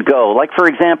can't go, like for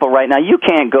example, right now, you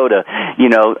can't go to,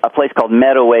 a place called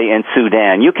Meadoway in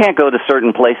Sudan. You can't go to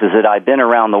certain places that I've been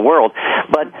around the world,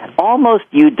 but almost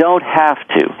you don't have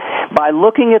to. By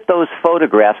looking at those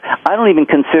photographs, I don't even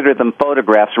consider them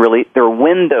photographs really, they're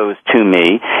windows to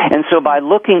me, and so by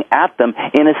looking at them,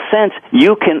 in a sense,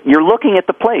 you're looking at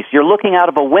the place. You're looking out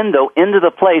of a window into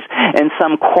the place, and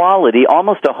some quality,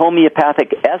 almost a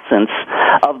homeopathic essence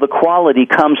of the quality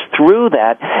comes through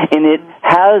that, and it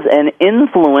has an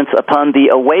influence upon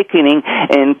the awakening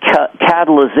and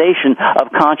catalyzation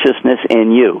of consciousness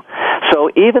in you. So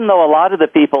even though a lot of the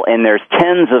people, and there's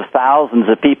tens of thousands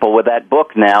of people with that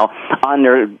book now on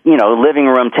their, living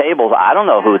room tables, I don't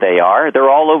know who they are. They're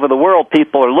all over the world.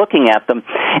 People are looking at them,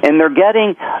 and they're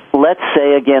getting, let's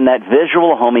say again, that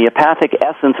visual homeopathic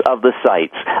essence of the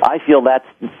sites. I feel that's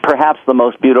perhaps the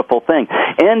most beautiful thing.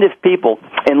 And if people,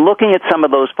 in looking at some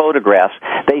of those photographs,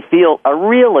 they feel a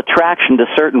real attraction to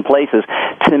certain places,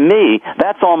 to me,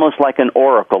 that's almost like an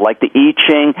oracle, like the I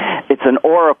Ching, it's an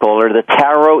oracle, or the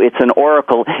tarot, it's an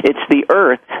oracle. It's the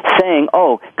earth saying,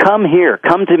 oh, come here,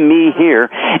 come to me here,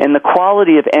 and the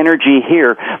quality of energy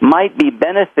here might be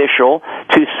beneficial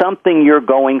to something you're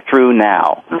going through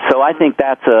now. So I think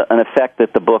that's an effect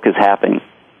that the book is having.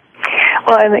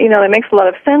 Well, and it makes a lot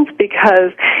of sense,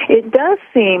 because it does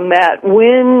seem that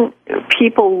when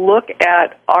people look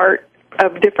at art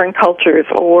of different cultures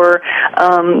or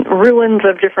ruins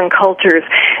of different cultures,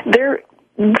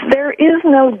 there is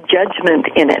no judgment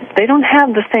in it. They don't have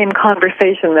the same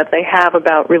conversation that they have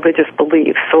about religious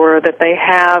beliefs, or that they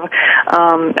have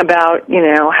about,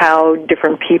 how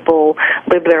different people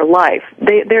live their life.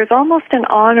 There's almost an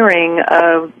honoring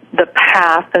of the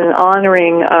past and an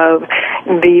honoring of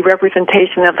the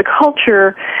representation of the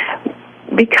culture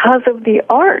because of the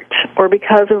art or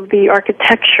because of the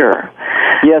architecture.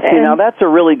 Yes, now that's a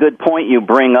really good point you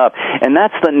bring up, and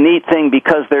that's the neat thing,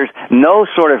 because there's no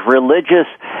sort of religious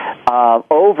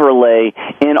overlay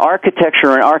in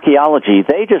architecture and archaeology.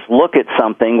 They just look at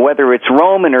something, whether it's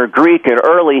Roman or Greek or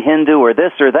early Hindu or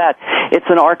this or that, it's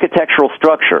an architectural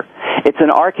structure. It's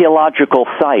an archaeological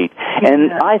site,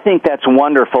 and I think that's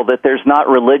wonderful that there's not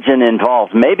religion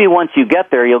involved. Maybe once you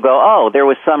get there, you'll go, oh, there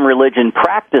was some religion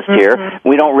practiced here.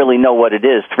 We don't really know what it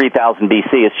is. 3000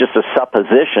 BC, it's just a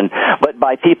supposition. But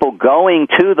by people going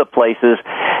to the places,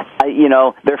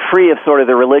 they're free of sort of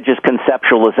the religious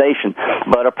conceptualization.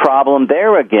 But a problem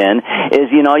there again is,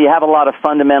 you have a lot of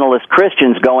fundamentalist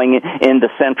Christians going into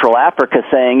Central Africa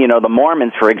saying, the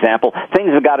Mormons, for example, things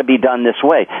have got to be done this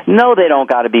way. No, they don't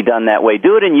got to be done that way.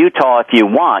 Do it in Utah if you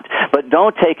want, but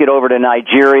don't take it over to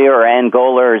Nigeria or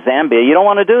Angola or Zambia. You don't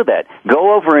want to do that.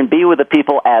 Go over and be with the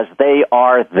people as they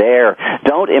are there.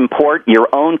 Don't import your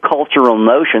own cultural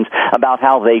notions about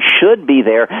how they should be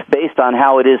there based on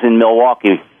how it is in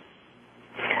Milwaukee.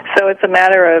 So it's a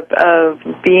matter of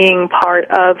being part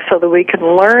of, so that we can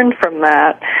learn from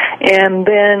that and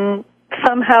then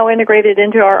somehow integrate it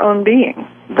into our own being.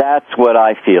 That's what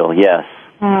I feel, yes.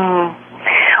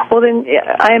 Well, then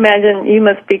I imagine you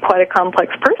must be quite a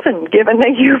complex person, given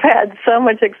that you've had so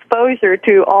much exposure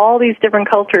to all these different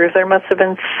cultures. There must have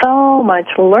been so much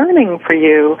learning for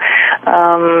you.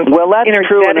 Well, that's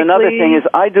true, and another thing is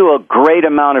I do a great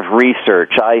amount of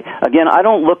research. I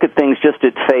don't look at things just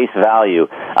at face value.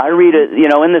 I read it,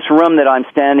 in this room that I'm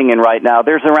standing in right now,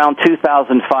 there's around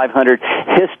 2,500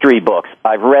 history books.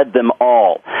 I've read them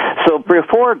all. So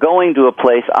before going to a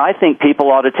place, I think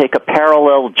people ought to take a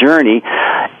parallel journey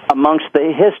amongst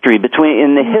the history,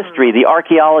 the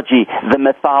archaeology, the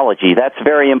mythology. That's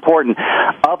very important,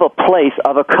 of a place,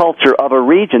 of a culture, of a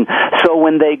region. So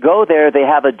when they go there, they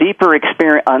have a deeper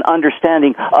experience, an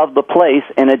understanding of the place,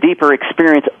 and a deeper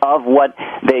experience of what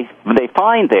they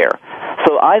find there.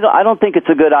 So I don't think it's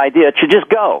a good idea. It should just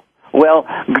go. Well,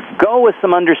 go with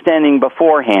some understanding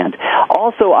beforehand.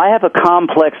 Also, I have a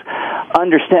complex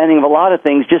understanding of a lot of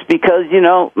things just because,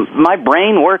 my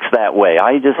brain works that way.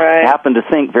 I just happen to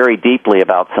think very deeply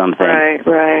about some things.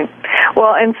 Right.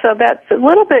 Well, and so that's a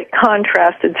little bit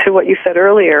contrasted to what you said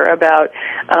earlier about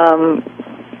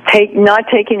not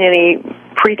taking any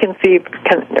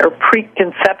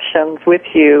preconceptions with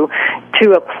you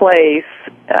to a place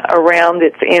around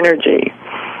its energy.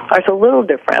 It's a little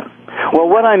different. Well,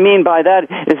 what I mean by that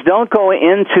is don't go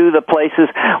into the places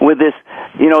with this,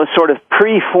 sort of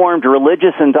preformed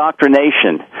religious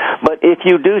indoctrination. But if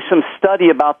you do some study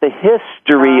about the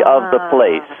history of the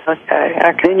place,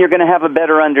 then you're going to have a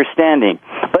better understanding.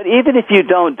 But even if you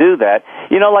don't do that,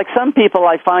 like some people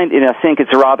I find, I think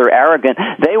it's rather arrogant,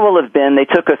 they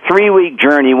took a 3-week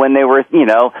journey when they were,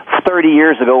 30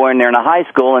 years ago when they're in a high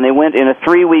school, and they went in a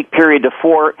 3-week period to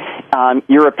 4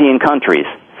 European countries.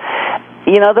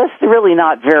 That's really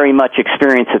not very much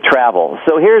experience of travel.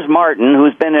 So here's Martin,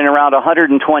 who's been in around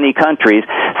 120 countries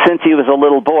since he was a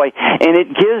little boy, and it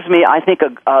gives me, I think,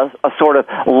 a sort of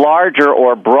larger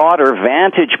or broader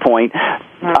vantage point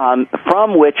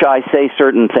from which I say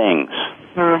certain things.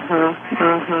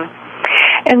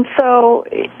 And so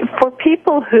for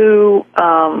people who,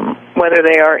 whether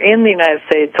they are in the United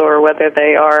States or whether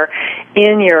they are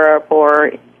in Europe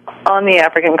or on the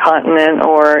African continent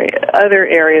or other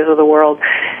areas of the world,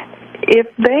 if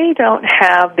they don't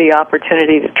have the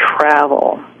opportunity to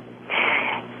travel,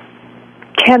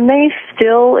 can they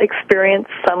still experience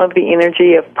some of the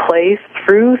energy of place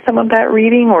through some of that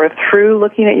reading or through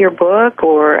looking at your book?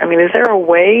 Or, is there a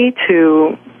way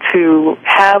to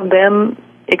have them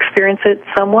experience it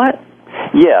somewhat?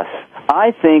 Yes.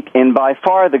 I think, and by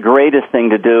far the greatest thing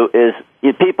to do is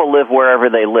people live wherever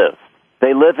they live.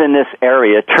 They live in this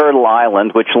area, Turtle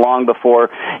Island, which long before,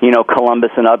 Columbus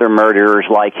and other murderers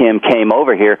like him came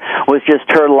over here, was just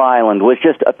Turtle Island, was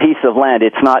just a piece of land.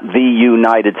 It's not the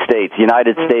United States. The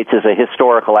United States is a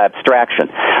historical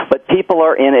abstraction. But people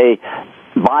are in a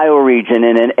bioregion,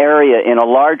 in an area, in a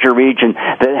larger region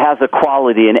that has a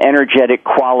quality, an energetic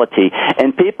quality,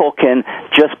 and people can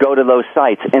just go to those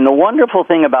sites. And the wonderful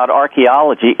thing about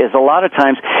archaeology is a lot of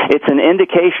times it's an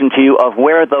indication to you of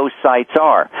where those sites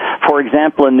are. For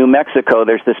example, in New Mexico,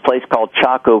 there's this place called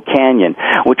Chaco Canyon,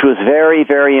 which was very,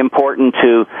 very important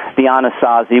to the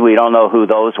Anasazi. We don't know who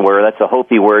those were. That's a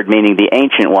Hopi word meaning the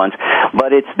ancient ones.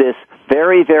 But it's this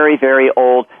very, very, very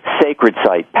old sacred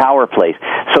site, power place.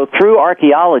 So through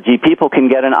archaeology, people can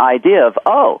get an idea of,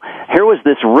 here was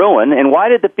this ruin, and why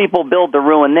did the people build the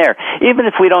ruin there? Even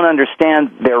if we don't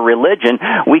understand their religion,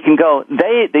 we can go,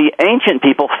 the ancient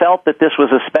people felt that this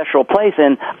was a special place,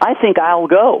 and I think I'll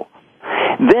go.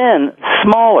 Then,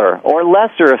 smaller or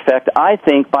lesser effect, I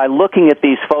think, by looking at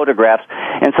these photographs,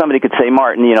 and somebody could say,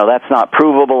 Martin, that's not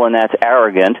provable and that's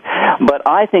arrogant, but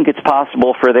I think it's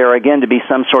possible for there again to be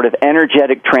some sort of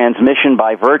energetic transmission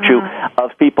by virtue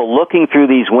of people looking through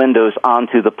these windows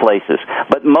onto the places.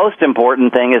 But most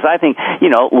important thing is, I think,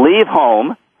 leave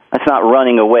home. That's not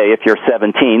running away if you're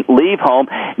 17. Leave home,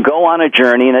 go on a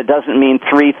journey, and it doesn't mean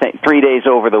 3 days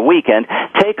over the weekend.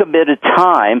 Take a bit of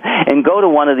time and go to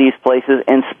one of these places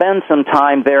and spend some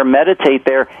time there, meditate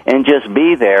there, and just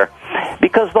be there.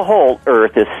 Because the whole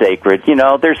earth is sacred.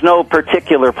 There's no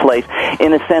particular place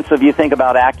in a sense of, you think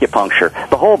about acupuncture.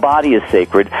 The whole body is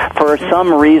sacred. For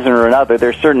some reason or another,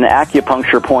 there's certain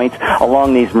acupuncture points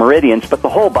along these meridians, but the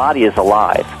whole body is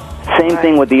alive. Same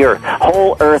thing with the earth.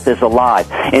 Whole earth is alive.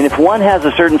 And if one has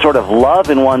a certain sort of love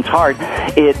in one's heart,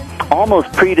 it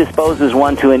almost predisposes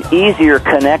one to an easier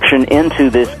connection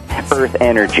into this earth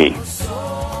energy.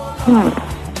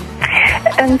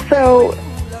 And so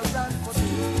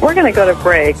we're going to go to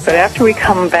break, but after we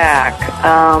come back,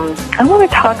 I want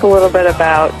to talk a little bit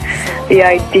about the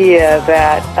idea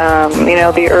that,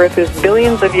 the earth is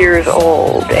billions of years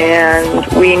old, and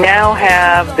we now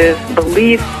have this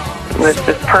belief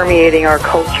that's permeating our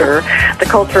culture, the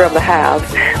culture of the haves,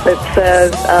 that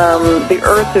says the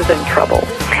earth is in trouble.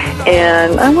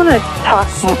 And I want to talk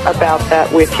about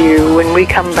that with you when we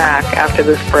come back after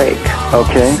this break.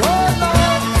 Okay.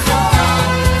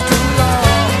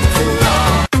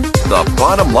 The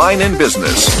bottom line in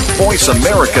business. Voice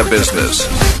America Business.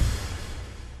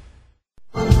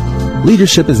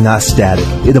 Leadership is not static.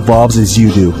 It evolves as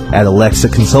you do. At Alexa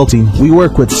Consulting, we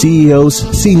work with CEOs,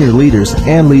 senior leaders,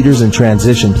 and leaders in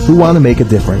transition who want to make a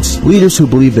difference. Leaders who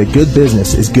believe that good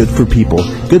business is good for people,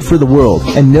 good for the world,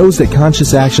 and knows that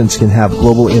conscious actions can have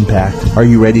global impact. Are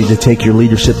you ready to take your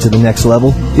leadership to the next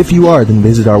level? If you are, then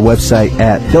visit our website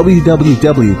at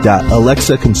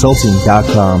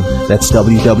www.alexaconsulting.com. That's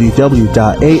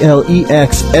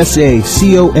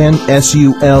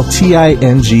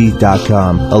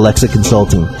www.alexaconsulting.com. Alexa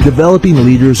Consulting, developing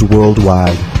leaders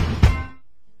worldwide.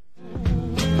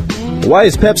 Why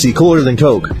is Pepsi cooler than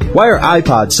Coke? Why are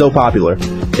iPods so popular?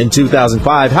 In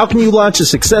 2005, how can you launch a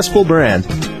successful brand?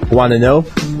 Want to know?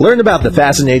 Learn about the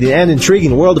fascinating and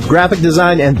intriguing world of graphic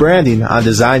design and branding on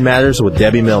Design Matters with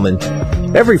Debbie Millman.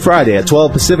 Every Friday at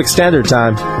 12 Pacific Standard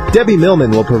Time, Debbie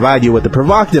Millman will provide you with a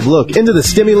provocative look into the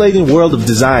stimulating world of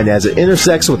design as it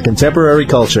intersects with contemporary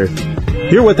culture.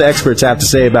 Hear what the experts have to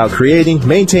say about creating,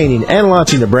 maintaining, and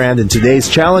launching a brand in today's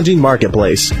challenging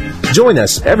marketplace. Join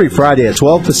us every Friday at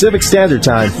 12 Pacific Standard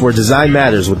Time for Design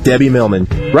Matters with Debbie Millman,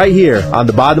 right here on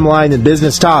The Bottom Line in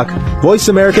Business Talk, Voice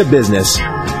America Business.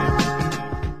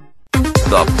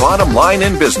 The Bottom Line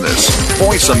in Business,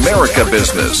 Voice America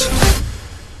Business.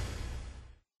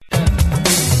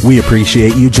 We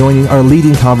appreciate you joining our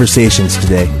leading conversations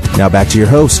today. Now back to your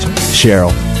host,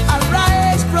 Cheryl.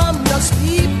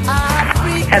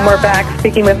 And we're back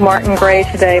speaking with Martin Gray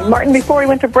today. Martin, before we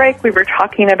went to break, we were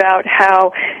talking about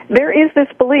how there is this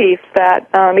belief that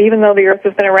even though the Earth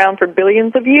has been around for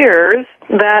billions of years,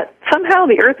 that somehow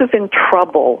the Earth is in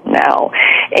trouble now.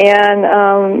 And,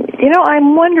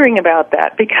 I'm wondering about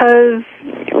that because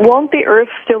won't the Earth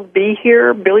still be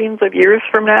here billions of years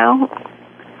from now?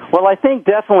 Well, I think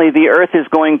definitely the Earth is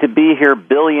going to be here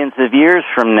billions of years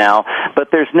from now, but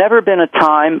there's never been a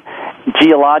time,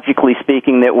 geologically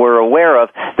speaking, that we're aware of,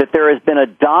 that there has been a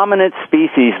dominant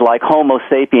species like Homo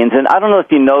sapiens. And I don't know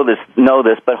if you know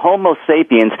this, but Homo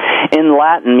sapiens in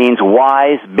Latin means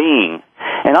wise being.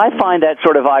 And I find that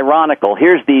sort of ironical.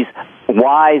 Here's these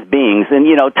wise beings, and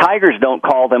tigers don't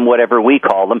call them whatever we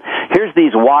call them. Here's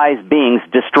these wise beings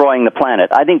destroying the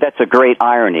planet. I think that's a great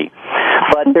irony.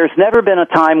 But there's never been a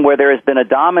time where there has been a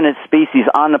dominant species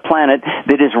on the planet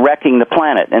that is wrecking the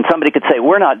planet. And somebody could say,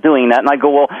 we're not doing that. And I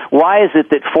go, well, why is it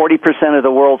that 40% of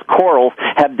the world's corals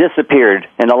have disappeared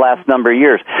in the last number of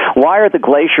years? Why are the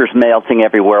glaciers melting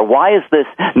everywhere? Why is this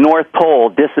North Pole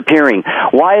disappearing?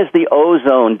 Why is the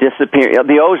ozone disappearing?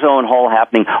 The ozone hole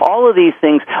happening? All of these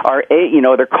things are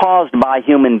they're caused by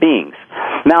human beings.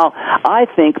 Now, I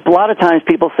think a lot of times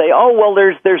people say, oh, well,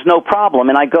 there's no problem.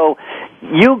 And I go,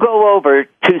 you go over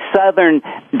to southern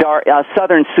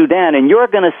Sudan, and you're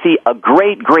going to see a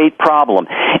great, great problem.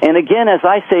 And again, as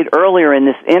I said earlier in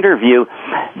this interview,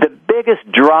 the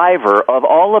biggest driver of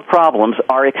all the problems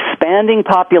are expanding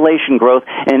population growth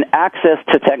and access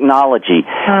to technology.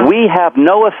 We have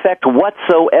no effect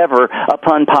whatsoever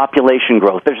upon population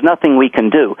growth. There's nothing we can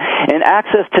do. And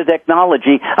access to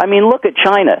technology, I mean, look at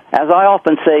China. As I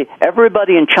often say,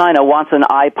 everybody in China wants an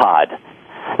iPod.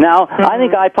 Now, I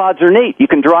think iPods are neat. You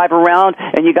can drive around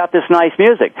and you got this nice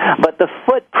music. But the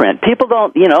footprint, people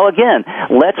don't, again,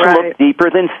 let's look deeper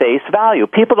than face value.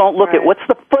 People don't look at what's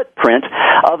the footprint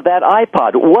of that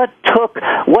iPod.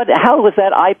 How was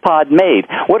that iPod made?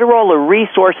 What are all the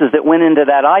resources that went into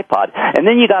that iPod? And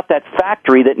then you got that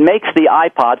factory that makes the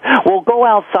iPod. Well, go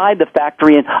outside the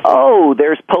factory and,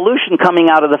 there's pollution coming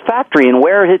out of the factory, and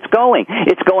where it's going?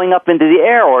 It's going up into the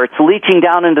air, or it's leaching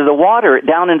down into the water,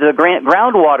 down into the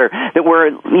groundwater that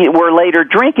we're later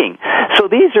drinking. So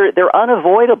they're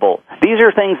unavoidable. These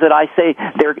are things that I say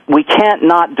we can't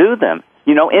not do them.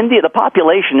 India, the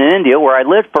population in India, where I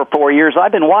lived for 4 years,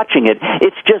 I've been watching it.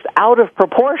 It's just out of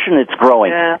proportion it's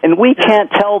growing. Yeah. And we can't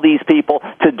tell these people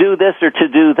to do this or to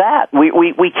do that.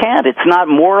 We can't. It's not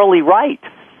morally right.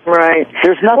 Right.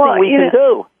 There's nothing we can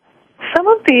do. Some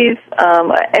of these,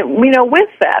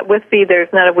 with the there's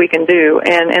none we can do,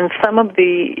 and some of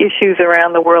the issues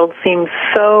around the world seem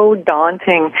so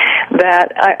daunting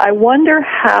that I wonder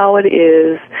how it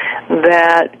is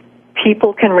that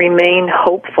people can remain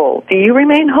hopeful. Do you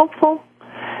remain hopeful?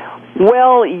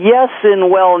 Well, yes and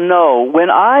well, no. When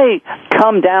I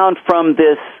come down from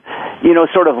this,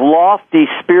 sort of lofty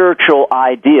spiritual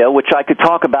idea, which I could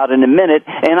talk about in a minute,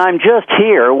 and I'm just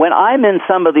here, when I'm in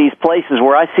some of these places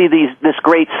where I see this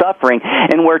great suffering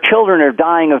and where children are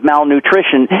dying of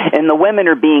malnutrition and the women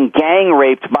are being gang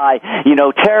raped by,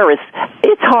 terrorists,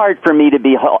 it's hard for me to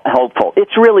be hopeful.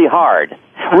 It's really hard.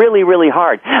 Really, really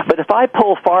hard. But if I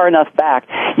pull far enough back,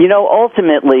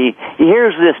 ultimately,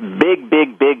 here's this big,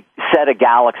 big, big set of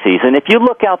galaxies. And if you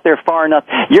look out there far enough,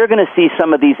 you're going to see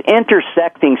some of these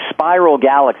intersecting spiral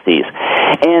galaxies.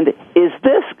 And is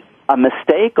this a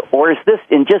mistake, or is this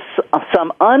in just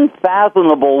some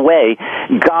unfathomable way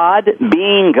God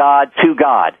being God to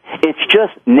God? It's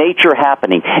just nature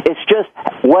happening. It's just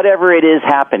whatever it is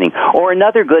happening. Or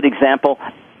another good example,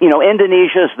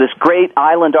 Indonesia is this great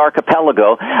island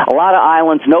archipelago, a lot of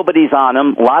islands, nobody's on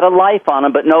them, a lot of life on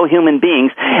them, but no human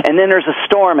beings. And then there's a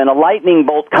storm, and a lightning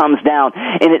bolt comes down,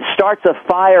 and it starts a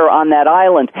fire on that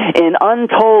island. An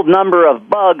untold number of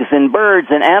bugs and birds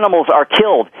and animals are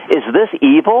killed. Is this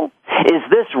evil? Is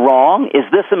this wrong? Is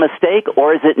this a mistake?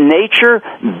 Or is it nature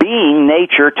being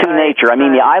nature to nature? I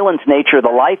mean, the island's nature,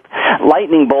 the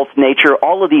lightning bolt's nature,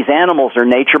 all of these animals are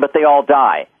nature, but they all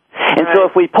die. And so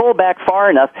if we pull back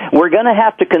far enough, we're going to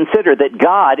have to consider that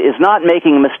God is not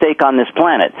making a mistake on this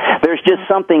planet. There's just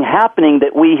something happening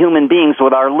that we human beings,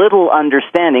 with our little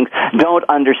understandings, don't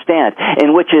understand,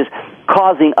 and which is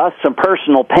causing us some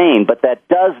personal pain, but that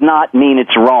does not mean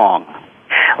it's wrong.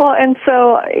 Well, and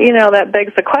so, that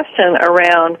begs the question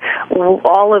around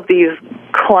all of these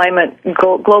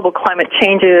global climate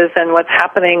changes and what's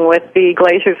happening with the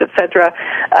glaciers, et cetera.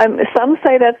 Some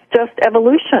say that's just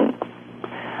evolution.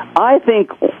 I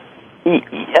think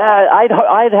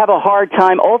I'd have a hard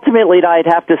time. Ultimately, I'd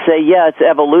have to say, yeah, it's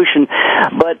evolution.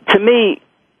 But to me,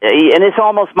 and it's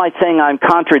almost like saying I'm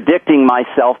contradicting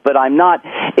myself, but I'm not.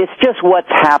 It's just what's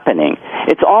happening.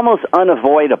 It's almost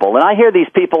unavoidable. And I hear these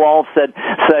people all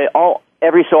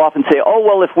every so often say, oh,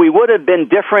 well, if we would have been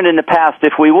different in the past,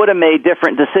 if we would have made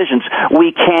different decisions,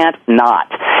 we can't not.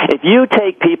 If you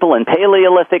take people in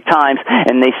Paleolithic times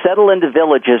and they settle into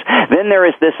villages, then there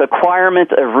is this acquirement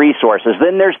of resources.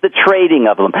 Then there's the trading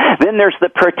of them. Then there's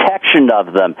the protection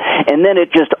of them. And then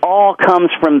it just all comes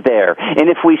from there. And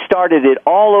if we started it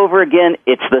all over again,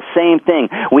 it's the same thing.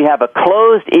 We have a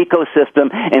closed ecosystem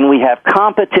and we have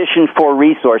competition for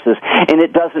resources. And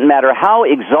it doesn't matter how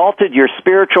exalted your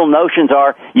spiritual notions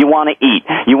are, you want to eat,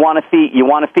 you want to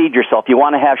feed yourself, you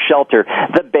want to have shelter.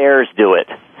 The bears do it.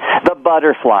 The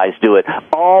butterflies do it.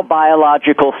 All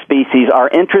biological species are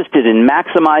interested in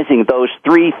maximizing those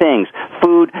three things: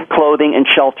 food, clothing, and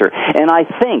shelter. And I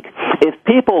think if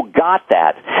people got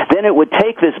that, then it would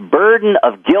take this burden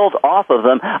of guilt off of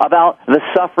them about the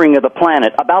suffering of the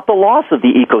planet, about the loss of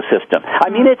the ecosystem. I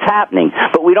mean, it's happening,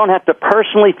 but we don't have to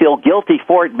personally feel guilty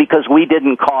for it because we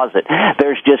didn't cause it.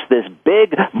 There's just this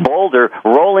big boulder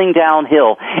rolling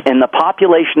downhill, and the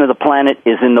population of the planet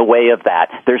is in the way of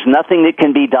that. There's nothing that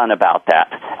can be done about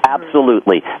that.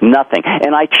 Absolutely nothing.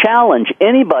 And I challenge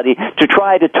anybody to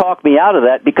try to talk me out of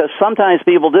that, because sometimes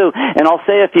people do, and I'll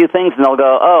say a few things and they'll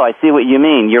go, oh, I see what you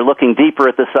mean. You're looking deeper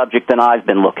at the subject than I've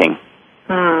been looking.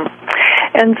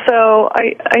 And so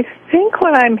I think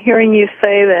what I'm hearing you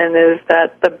say then is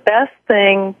that the best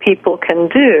thing people can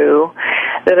do,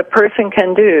 that a person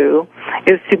can do,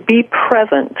 is to be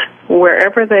present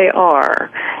wherever they are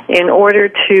in order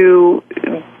to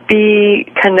be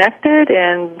connected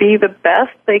and be the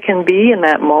best they can be in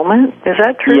that moment. Is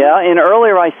that true? Yeah, and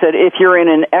earlier I said if you're in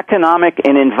an economic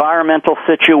and environmental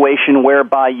situation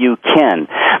whereby you can.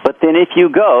 But then if you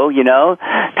go, to,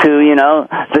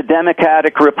 the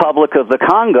Democratic Republic of the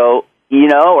Congo,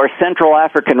 or Central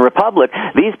African Republic,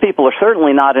 these people are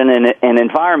certainly not in an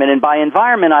environment, and by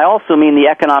environment I also mean the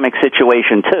economic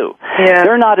situation too. Yeah.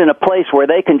 They're not in a place where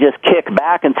they can just kick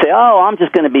back and say, oh, I'm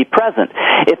just going to be present.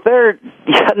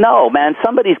 No, man,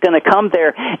 somebody's going to come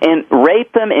there and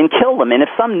rape them and kill them, and if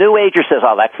some New Ager says,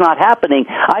 oh, that's not happening,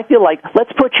 I feel like,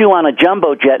 let's put you on a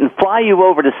jumbo jet and fly you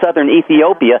over to southern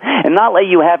Ethiopia and not let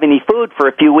you have any food for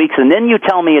a few weeks, and then you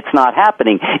tell me it's not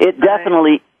happening. It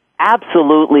definitely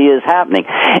absolutely is happening.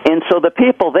 And so the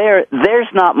people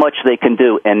there's not much they can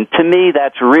do. And to me,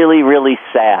 that's really, really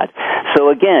sad.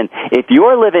 So again, if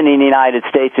you're living in the United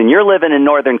States and you're living in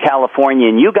Northern California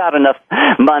and you got enough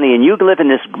money and you live in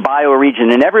this bioregion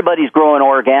and everybody's growing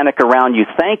organic around you,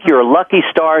 thank your lucky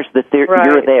stars that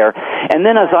you're there. And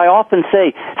then, as I often say,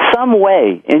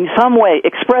 in some way,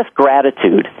 express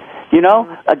gratitude.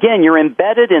 Again, you're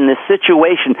embedded in this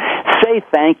situation. Say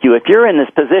thank you. If you're in this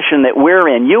position that we're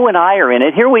in, you and I are in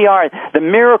it. Here we are, the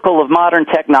miracle of modern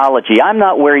technology. I'm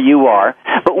not where you are,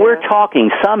 but we're talking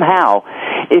somehow.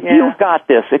 If you've got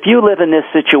this, if you live in this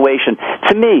situation,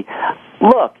 to me,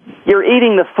 look, you're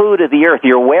eating the food of the earth.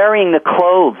 You're wearing the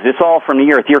clothes. It's all from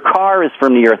the earth. Your car is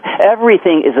from the earth.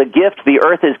 Everything is a gift the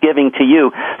earth is giving to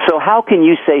you. So how can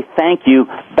you say thank you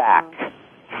back?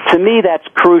 To me, that's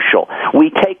crucial. We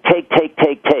take.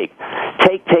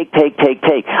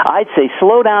 I'd say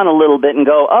slow down a little bit and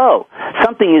go, oh,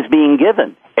 something is being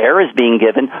given. Air is being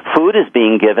given. Food is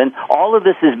being given. All of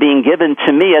this is being given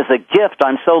to me as a gift.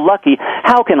 I'm so lucky.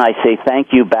 How can I say thank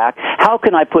you back? How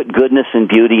can I put goodness and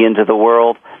beauty into the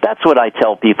world? That's what I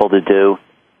tell people to do.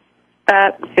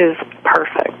 That is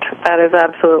perfect. That is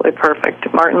absolutely perfect.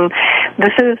 Martin,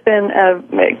 this has been a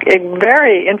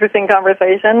very interesting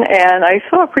conversation, and I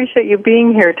so appreciate you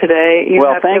being here today.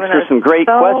 Thanks for some great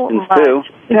questions, too.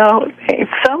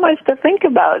 So much to think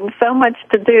about and so much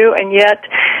to do, and yet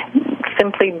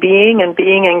simply being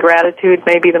in gratitude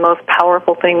may be the most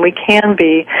powerful thing we can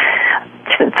be.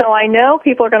 So I know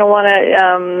people are going to want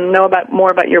to know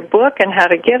more about your book and how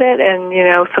to get it, and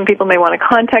some people may want to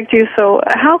contact you. So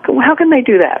how can they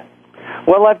do that?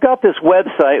 Well, I've got this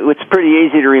website, which is pretty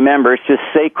easy to remember. It's just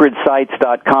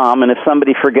sacredsites.com, and if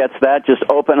somebody forgets that, just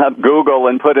open up Google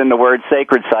and put in the word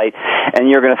sacred site, and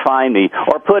you're going to find me.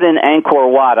 Or put in Angkor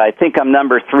Wat. I think I'm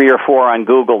number 3 or 4 on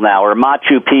Google now, or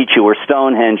Machu Picchu, or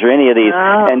Stonehenge, or any of these,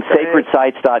 and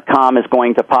sacredsites.com is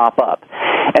going to pop up.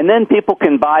 And then people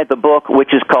can buy the book,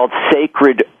 which is called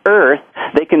Sacred Earth.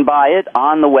 They can buy it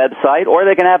on the website, or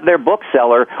they can have their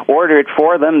bookseller order it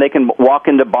for them. They can walk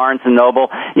into Barnes & Noble.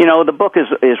 The book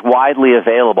is widely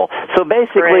available. So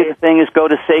basically the thing is go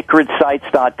to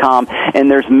sacredsites.com, and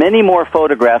there's many more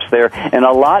photographs there and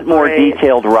a lot more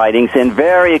detailed writings and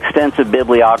very extensive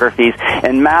bibliographies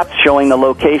and maps showing the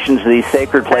locations of these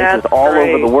sacred places all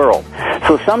over the world.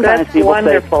 So sometimes people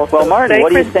say, well, Martin,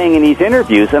 what are you saying in these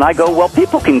interviews? And I go, well,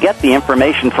 people can get the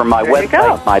information from my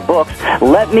website, my books.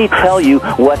 Let me tell you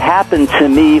what happened to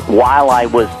me while I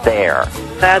was there.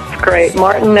 That's great.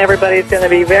 Martin, everybody's going to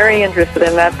be very interested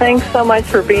in that. Thanks so much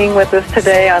for being with us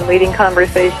today on Leading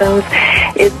Conversations.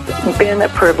 It's been a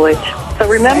privilege. So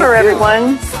remember,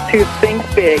 everyone, to think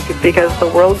big, because the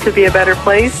world could be a better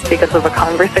place because of a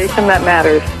conversation that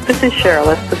matters. This is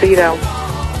Cheryl Esposito.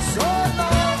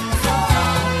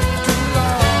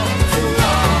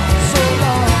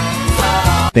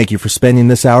 Thank you for spending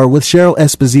this hour with Cheryl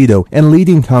Esposito and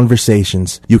Leading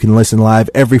Conversations. You can listen live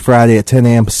every Friday at 10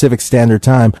 a.m. Pacific Standard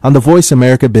Time on the Voice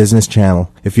America Business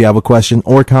Channel. If you have a question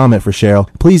or comment for Cheryl,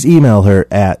 please email her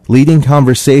at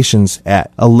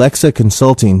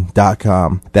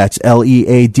leadingconversations@alexaconsulting.com. That's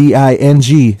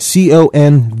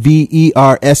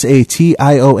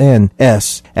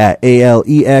LEADINGCONVERSATIONS at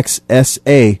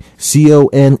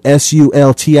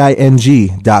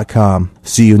ALEXSACONSULTING.com.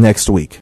 See you next week.